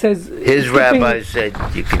now he says his rabbi said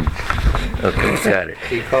you can. Okay, got it.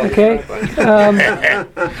 Okay.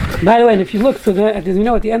 By the way, and if you look, so as you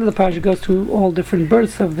know, at the end of the parasha, it goes through all different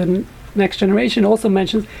births of the next generation. Also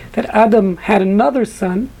mentions that Adam had another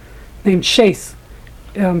son named Shes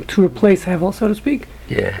to replace Hevel, so to speak.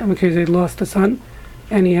 Yeah. Because he lost a son,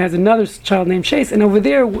 and he has another child named Shes. And over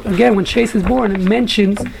there, again, when Shes is born, it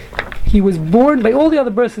mentions he was born. By all the other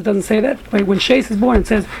births, it doesn't say that. But when Shes is born, it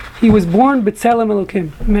says he was born B'Tselem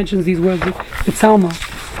Elokim. It mentions these words, B'Tsalma.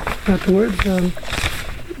 Not the words.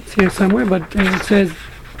 It's here somewhere, but it says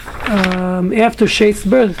after Shes'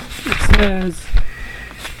 birth, it says.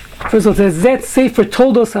 First of all, it says Zet Sefer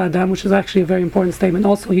Toldos Adam, which is actually a very important statement.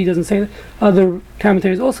 Also, he doesn't say that. Other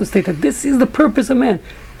commentaries also state that this is the purpose of man.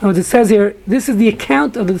 Now, it says here, this is the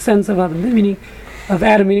account of the descendants of Adam, meaning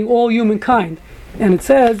all humankind. And it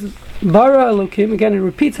says, Bara Elokim, again it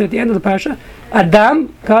repeats it at the end of the parasha,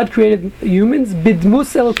 Adam, God created humans,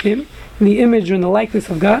 Bidmus Elokim, in the image or in the likeness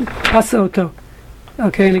of God, Asa Oto.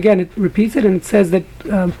 Okay, and again it repeats it, and it says that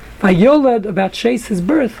Vayolad, about Shes, his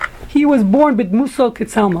birth, he was born Bidmuso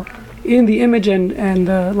Ketsalma, in the image and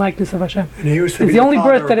likeness of Hashem. And he used to it's be the only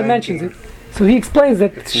birth that it of mentions it. So he explains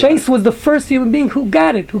that Shes was the first human being who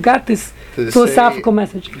got this philosophical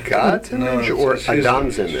message. God's image or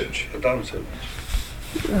Adam's image? Adam's image.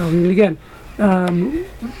 Again,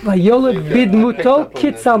 Vayolad Bidmuto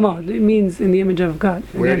Ketsalma. It means in the image of God.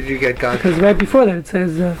 Where did you get God? Because right before that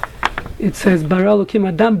it says Bara Elokim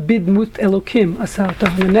Adam Bidmut Elokim Asata.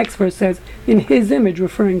 And the next verse says in his image,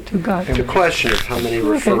 referring to God. The question is how many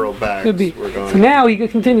referral backs could be. we're going. So now he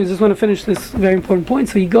continues. I just want to finish this very important point.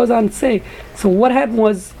 So he goes on to say, so what happened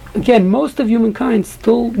was, again, most of humankind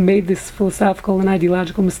still made this philosophical and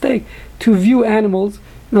ideological mistake to view animals.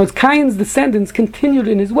 Now, Cain's descendants continued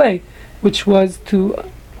in his way, which was to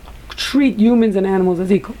treat humans and animals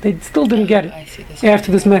as equal. They still didn't get it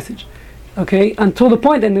after this message. Okay, until the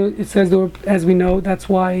point, and it says, there were, as we know, that's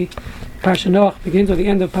why Parsha Noach begins, or the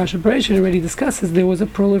end of Parsha Bereshit already discusses, there was a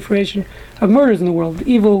proliferation of murders in the world.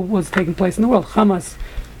 Evil was taking place in the world, Hamas,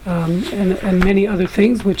 and many other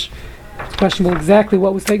things, which it's questionable exactly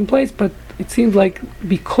what was taking place, but it seems like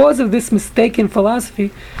because of this mistaken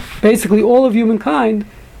philosophy, basically all of humankind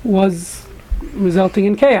was resulting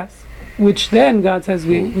in chaos, which then God says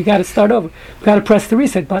we got to start over, we got to press the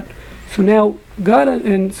reset button. So now God,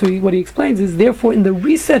 and so what he explains is, therefore in the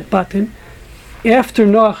reset button, after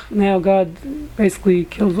Noach, now God basically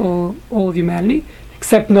kills all of humanity,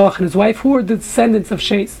 except Noach and his wife, who are the descendants of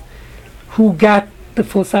Shes, who got the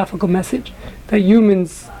philosophical message that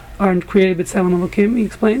humans aren't created but B'Tselem Elokim, he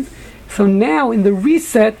explains. So now in the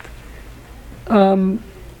reset,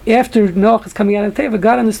 after Noach is coming out of the Teva,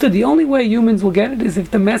 God understood the only way humans will get it is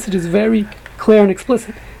if the message is very clear and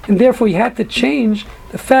explicit. And therefore he had to change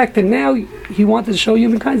the fact that now he wanted to show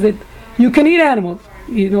humankind that you can eat animals.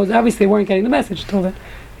 Obviously they weren't getting the message until then.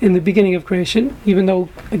 in the beginning of creation, even though,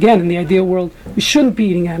 again, in the ideal world, we shouldn't be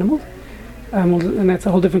eating animals. And that's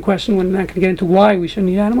a whole different question. We're not going to get into why we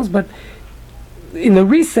shouldn't eat animals, but in the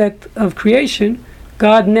reset of creation,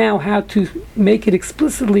 God now had to make it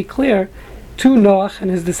explicitly clear to Noach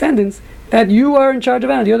and his descendants that you are in charge of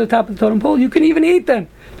animals. You're the top of the totem pole. You can even eat them.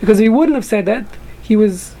 Because if he wouldn't have said that, he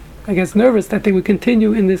was, I guess, nervous that they would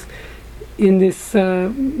continue in this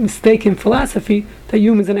mistaken philosophy that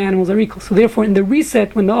humans and animals are equal. So therefore, in the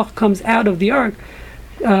reset, when Noach comes out of the ark,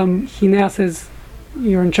 he now says,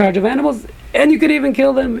 you're in charge of animals, and you could even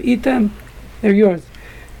kill them, eat them. They're yours.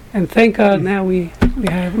 And thank God now we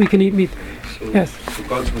can eat meat. So, yes. So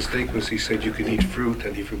God's mistake was he said you can eat fruit,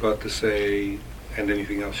 and he forgot to say, and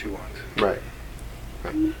anything else you want. Right.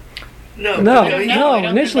 No.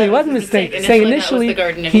 Initially, it wasn't a mistake. Initially,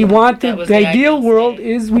 he wanted the ideal world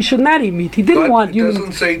is we should not eat meat. He didn't want you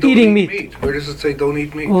eating meat. Where does it say don't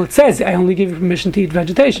eat meat? Well, it says I only give you permission to eat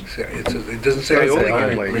vegetation. It doesn't say I only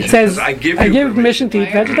give you permission. It says I give you permission to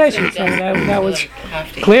eat vegetation. So that was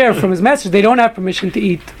clear from his message. They don't have permission to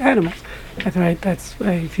eat animals. That's right. That's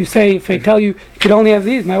if I tell you you could only have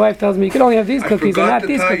these. My wife tells me you could only have these cookies and not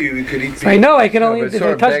these cookies. You could eat so I know I can only if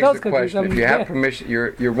I touch those cookies. Question. If you have permission,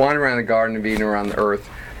 you're wandering around the garden and being around the earth,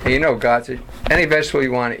 and you know God said any vegetable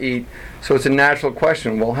you want to eat. So it's a natural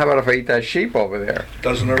question. Well, how about if I eat that sheep over there?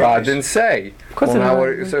 Doesn't arise. God didn't say. Of course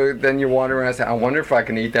so then you're wandering around and say, I wonder if I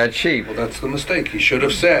can eat that sheep. Well, that's the mistake. He should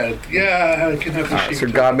have said, yeah, I can have the sheep. So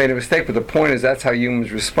God made a mistake, but the point is that's how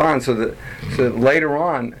humans respond. So that later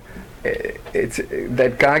on, it's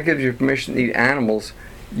that God gives you permission to eat animals.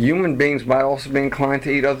 Human beings might also be inclined to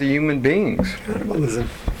eat other human beings. Cannibalism.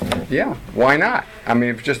 Yeah, why not? I mean,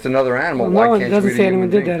 if it's just another animal, why can't you eat a human being? doesn't say anyone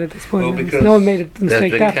did that at this point. Well, because no one made a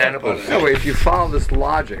mistake. No, if you follow this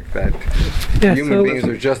logic that human beings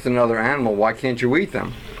are just another animal, why can't you eat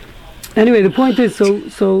them? Anyway, the point is,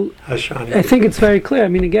 so I think it's very clear. I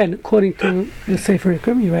mean, again, according to the Sefer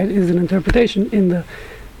Yerimia, right, is an interpretation in the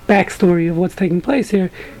backstory of what's taking place here.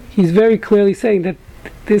 He's very clearly saying that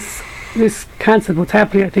this concept, what's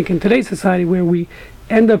happening, I think, in today's society, where we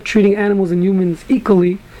end up treating animals and humans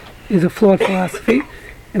equally, is a flawed philosophy,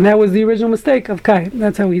 and that was the original mistake of Cain.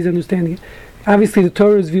 That's how he's understanding it. Obviously, the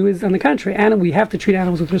Torah's view is on the contrary. We have to treat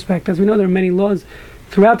animals with respect. As we know, there are many laws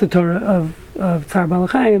throughout the Torah of Tzar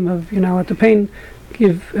Balachayim, of you're not allowed to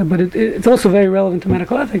give, but it's also very relevant to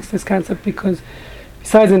medical ethics, this concept, because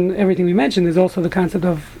besides in everything we mentioned, there's also the concept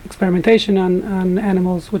of experimentation on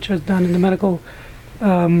animals, which is done in the medical,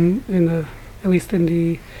 at least in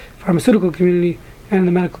the pharmaceutical community and in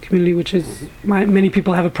the medical community, which is many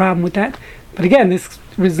people have a problem with that. But again, this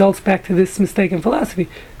results back to this mistaken philosophy.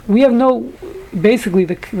 We have basically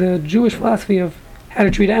the Jewish philosophy of how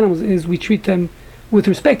to treat animals is we treat them with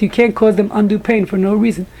respect. You can't cause them undue pain for no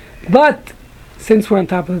reason. But since we're on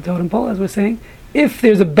top of the totem pole, as we're saying, if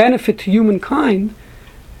there's a benefit to humankind,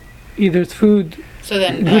 either it's food, so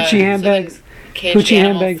then, Gucci handbags, so caged Gucci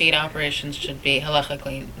animal handbags. feed operations should be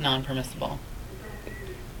halachically non-permissible.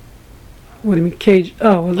 What do you mean cage?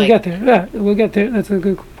 Oh, we'll get there. Yeah, we'll get there. That's a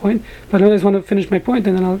good point. But I just want to finish my point,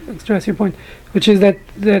 and then I'll stress your point, which is that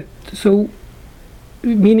so,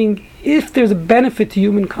 meaning if there's a benefit to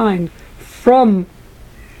humankind from,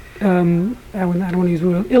 I don't want to use the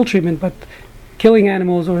word ill treatment, but killing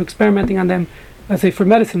animals or experimenting on them, let's say for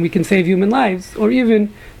medicine, we can save human lives, or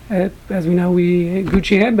even, as we know,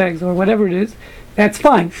 Gucci handbags or whatever it is, that's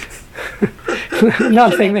fine.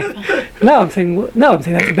 I'm saying that's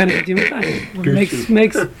a benefit to humankind.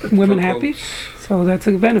 Makes women happy, so that's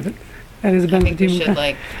a benefit. That is a benefit to humankind.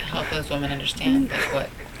 I think we should help those women understand what.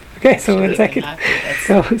 Okay, so one second.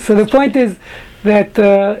 So the point is that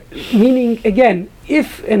meaning again,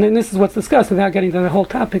 if and then this is what's discussed without getting to the whole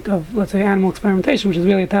topic of, let's say, animal experimentation, which is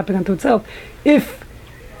really a topic unto itself. If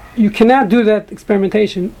you cannot do that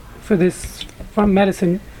experimentation for this from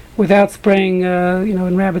medicine without spraying,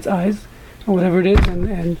 in rabbits' eyes or whatever it is,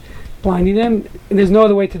 and blinding them, and there's no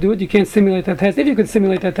other way to do it. You can't simulate that test. If you could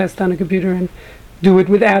simulate that test on a computer and do it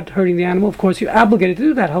without hurting the animal, of course you're obligated to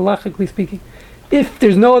do that, halachically speaking. If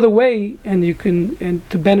there's no other way, and you can, and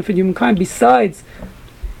to benefit humankind besides,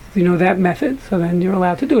 that method, so then you're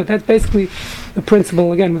allowed to do it. That's basically the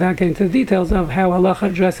principle, again, without getting to the details of how halacha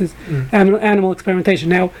addresses animal experimentation.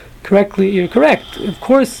 Now, you're correct. Of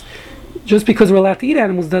course, just because we're allowed to eat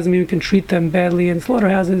animals doesn't mean we can treat them badly in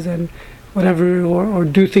slaughterhouses and whatever, or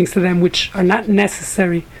do things to them which are not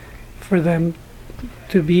necessary for them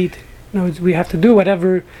to be eaten. In other words, we have to do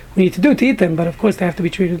whatever we need to do to eat them, but of course they have to be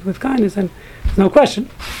treated with kindness, and there's no question.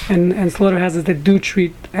 And slaughterhouses that do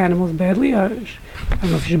treat animals badly, I don't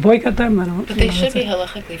know if you should boycott them. But they should be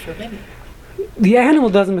halachically forbidden. the animal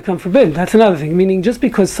doesn't become forbidden. That's another thing. Meaning, just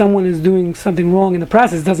because someone is doing something wrong in the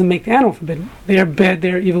process doesn't make the animal forbidden. They're bad,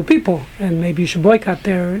 they're evil people, and maybe you should boycott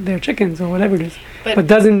their chickens or whatever it is. But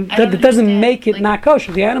that doesn't make it not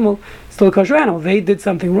kosher. The animal is still a kosher animal. They did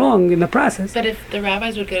something wrong in the process. But if the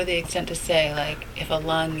rabbis would go to the extent to say, like, if a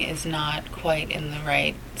lung is not quite in the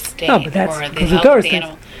right state, no, but that's or because the the health Torah of the states.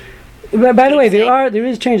 animal. By the way, there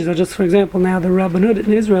is changes. So just for example, now the Rabbanut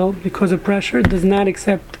in Israel, because of pressure, does not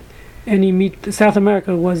accept any meat. South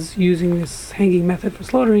America was using this hanging method for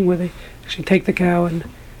slaughtering, where they actually take the cow and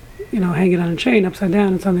hang it on a chain upside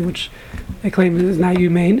down. It's something which they claim is not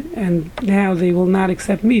humane, and now they will not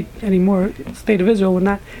accept meat anymore. The state of Israel will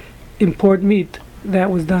not import meat that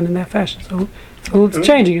was done in that fashion. So it's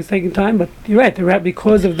changing. It's taking time, but you're right.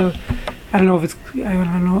 Because of the, I don't know if it's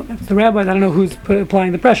the rabbis. I don't know who's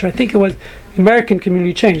applying the pressure. I think it was the American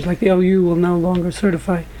community changed. Like the OU will no longer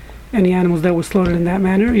certify any animals that were slaughtered in that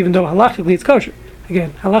manner, even though halachically it's kosher.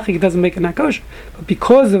 Again, halachically it doesn't make it not kosher. But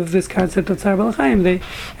because of this concept of tzar b'lechaim,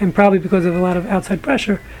 and probably because of a lot of outside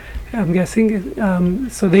pressure, I'm guessing,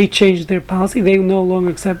 so they changed their policy. They no longer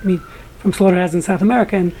accept meat from slaughterhouses in South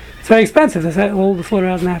America, and it's very expensive. All the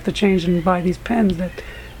slaughterhouses have to change and buy these pens that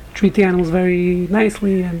treat the animals very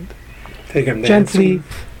nicely and gently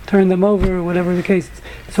turn them over, or whatever the case is.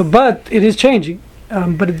 So, but it is changing.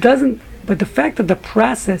 But it doesn't. But the fact that the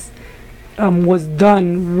process was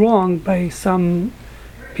done wrong by some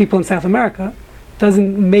people in South America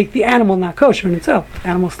doesn't make the animal not kosher in itself. The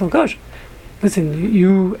animal's still kosher. Listen,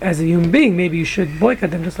 you as a human being, maybe you should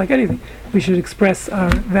boycott them just like anything. We should express our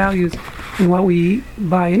values in what we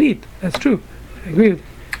buy and eat. That's true. I agree with you.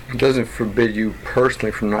 It doesn't forbid you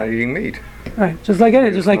personally from not eating meat. Right, just like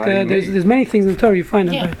anything. Just like there's many things in the Torah you find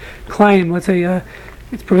that client, let's say,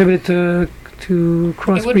 it's prohibited to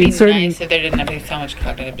crossbreed. It would be certain. nice if there didn't have to be so much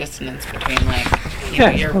cognitive dissonance between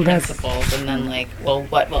your principles and then it's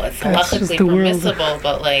halachically permissible,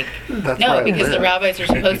 but because the rabbis are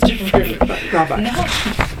supposed to. No.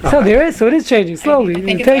 So it is changing slowly.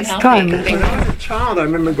 It takes time. When I was a child, I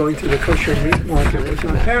remember going to the kosher meat market with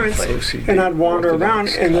my parents, and I'd wander around,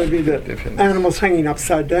 and there'd be the animals hanging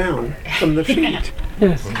upside down from the feet.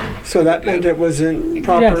 Yes. So that meant it wasn't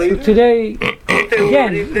properly. Yes. So today,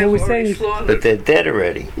 again, what we're saying is, but they're dead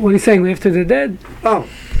already. What he's saying, after they're dead. Oh.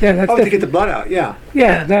 Yeah, that's to get the blood out. Yeah.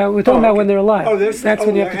 Yeah, we're talking about when they're alive. That's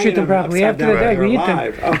when you have to treat them properly. After they're dead, we eat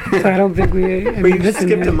them. So I don't think we. But you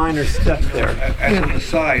skipped a minor step there. As an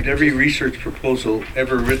aside, every research proposal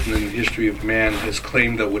ever written in the history of man has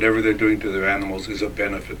claimed that whatever they're doing to their animals is a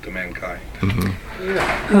benefit to mankind. Okay,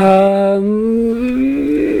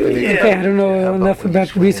 I don't know enough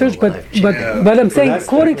about research, but I'm saying,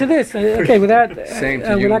 according to this, we're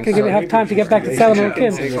not going to have time to get back to Salomon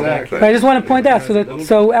Kim. Exactly. But I just want to point out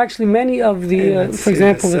so actually many of the, for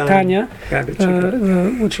example, the Tanya,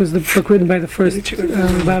 which was the book written by the first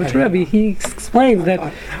Lubavitch Rebbe, he explains that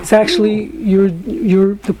it's actually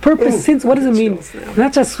the purpose. Since what does it mean? It's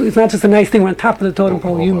not just a nice thing. We're on top of the totem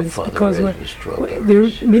pole, humans, because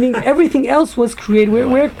meaning everything else was created.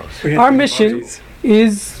 Our mission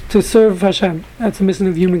is to serve Hashem. That's the mission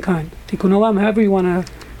of humankind. Tikkun Olam, however you want to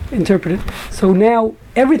interpret it. So now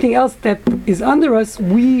everything else that is under us,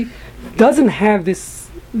 doesn't have this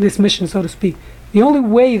mission, so to speak. The only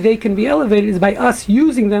way they can be elevated is by us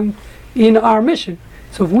using them in our mission.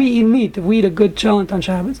 So if we eat meat, if we eat a good cholent on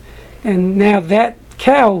Shabbos, and now that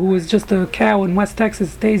cow, who was just a cow in West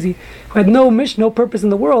Texas, Daisy, who had no mission, no purpose in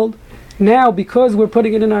the world, now because we're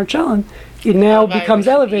putting it in our cholent, it now becomes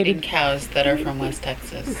elevated. Eating cows that are from West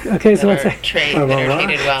Texas. Okay, so let's say that are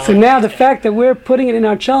treated well. So now the fact that we're putting it in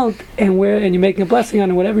our cholent and you're making a blessing on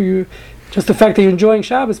it, whatever just the fact that you're enjoying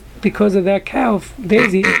Shabbos because of that cow,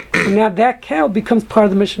 Daisy, and now that cow becomes part of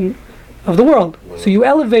the mission of the world. So you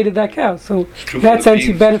elevated that cow. So in that sense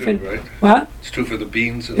you benefit. Too, right? What? It's true for the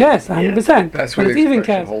beans. Yes, 100%. That's what what it's even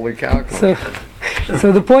cows. Holy cow.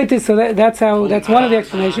 So the point is, that's one of the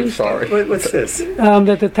explanations. Sorry. What's this?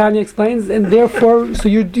 That the Tanya explains, and therefore, so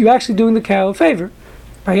you're actually doing the cow a favor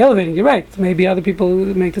by elevating. You're right. Maybe other people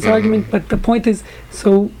make this argument, but the point is,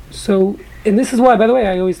 so, and this is why, by the way,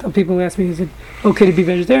 I always tell people who ask me, is it okay to be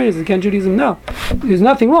vegetarian? Is it against Judaism? No, there's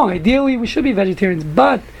nothing wrong. Ideally, we should be vegetarians,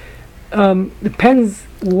 but depends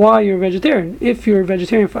why you're a vegetarian. If you're a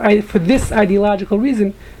vegetarian for this ideological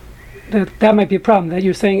reason, that might be a problem. That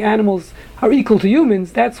you're saying animals are equal to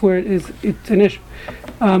humans, that's where it's an issue.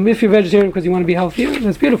 If you're vegetarian because you want to be healthier,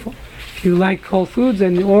 that's beautiful. If you like whole foods,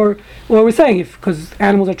 or we're saying because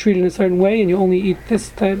animals are treated in a certain way and you only eat this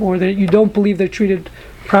type, or that you don't believe they're treated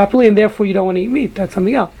properly and therefore you don't want to eat meat, that's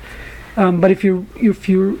something else. But if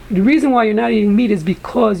the reason why you're not eating meat is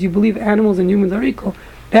because you believe animals and humans are equal,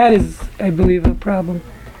 That is, I believe, a problem,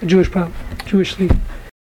 a Jewish problem, Jewish leader.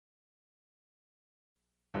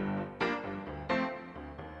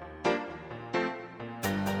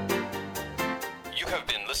 You have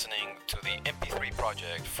been listening to the MP3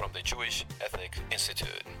 project from the Jewish Ethic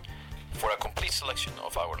Institute. For a complete selection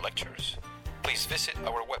of our lectures, please visit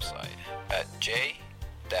our website at j-ethics.org.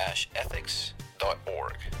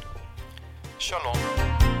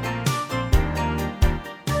 Shalom.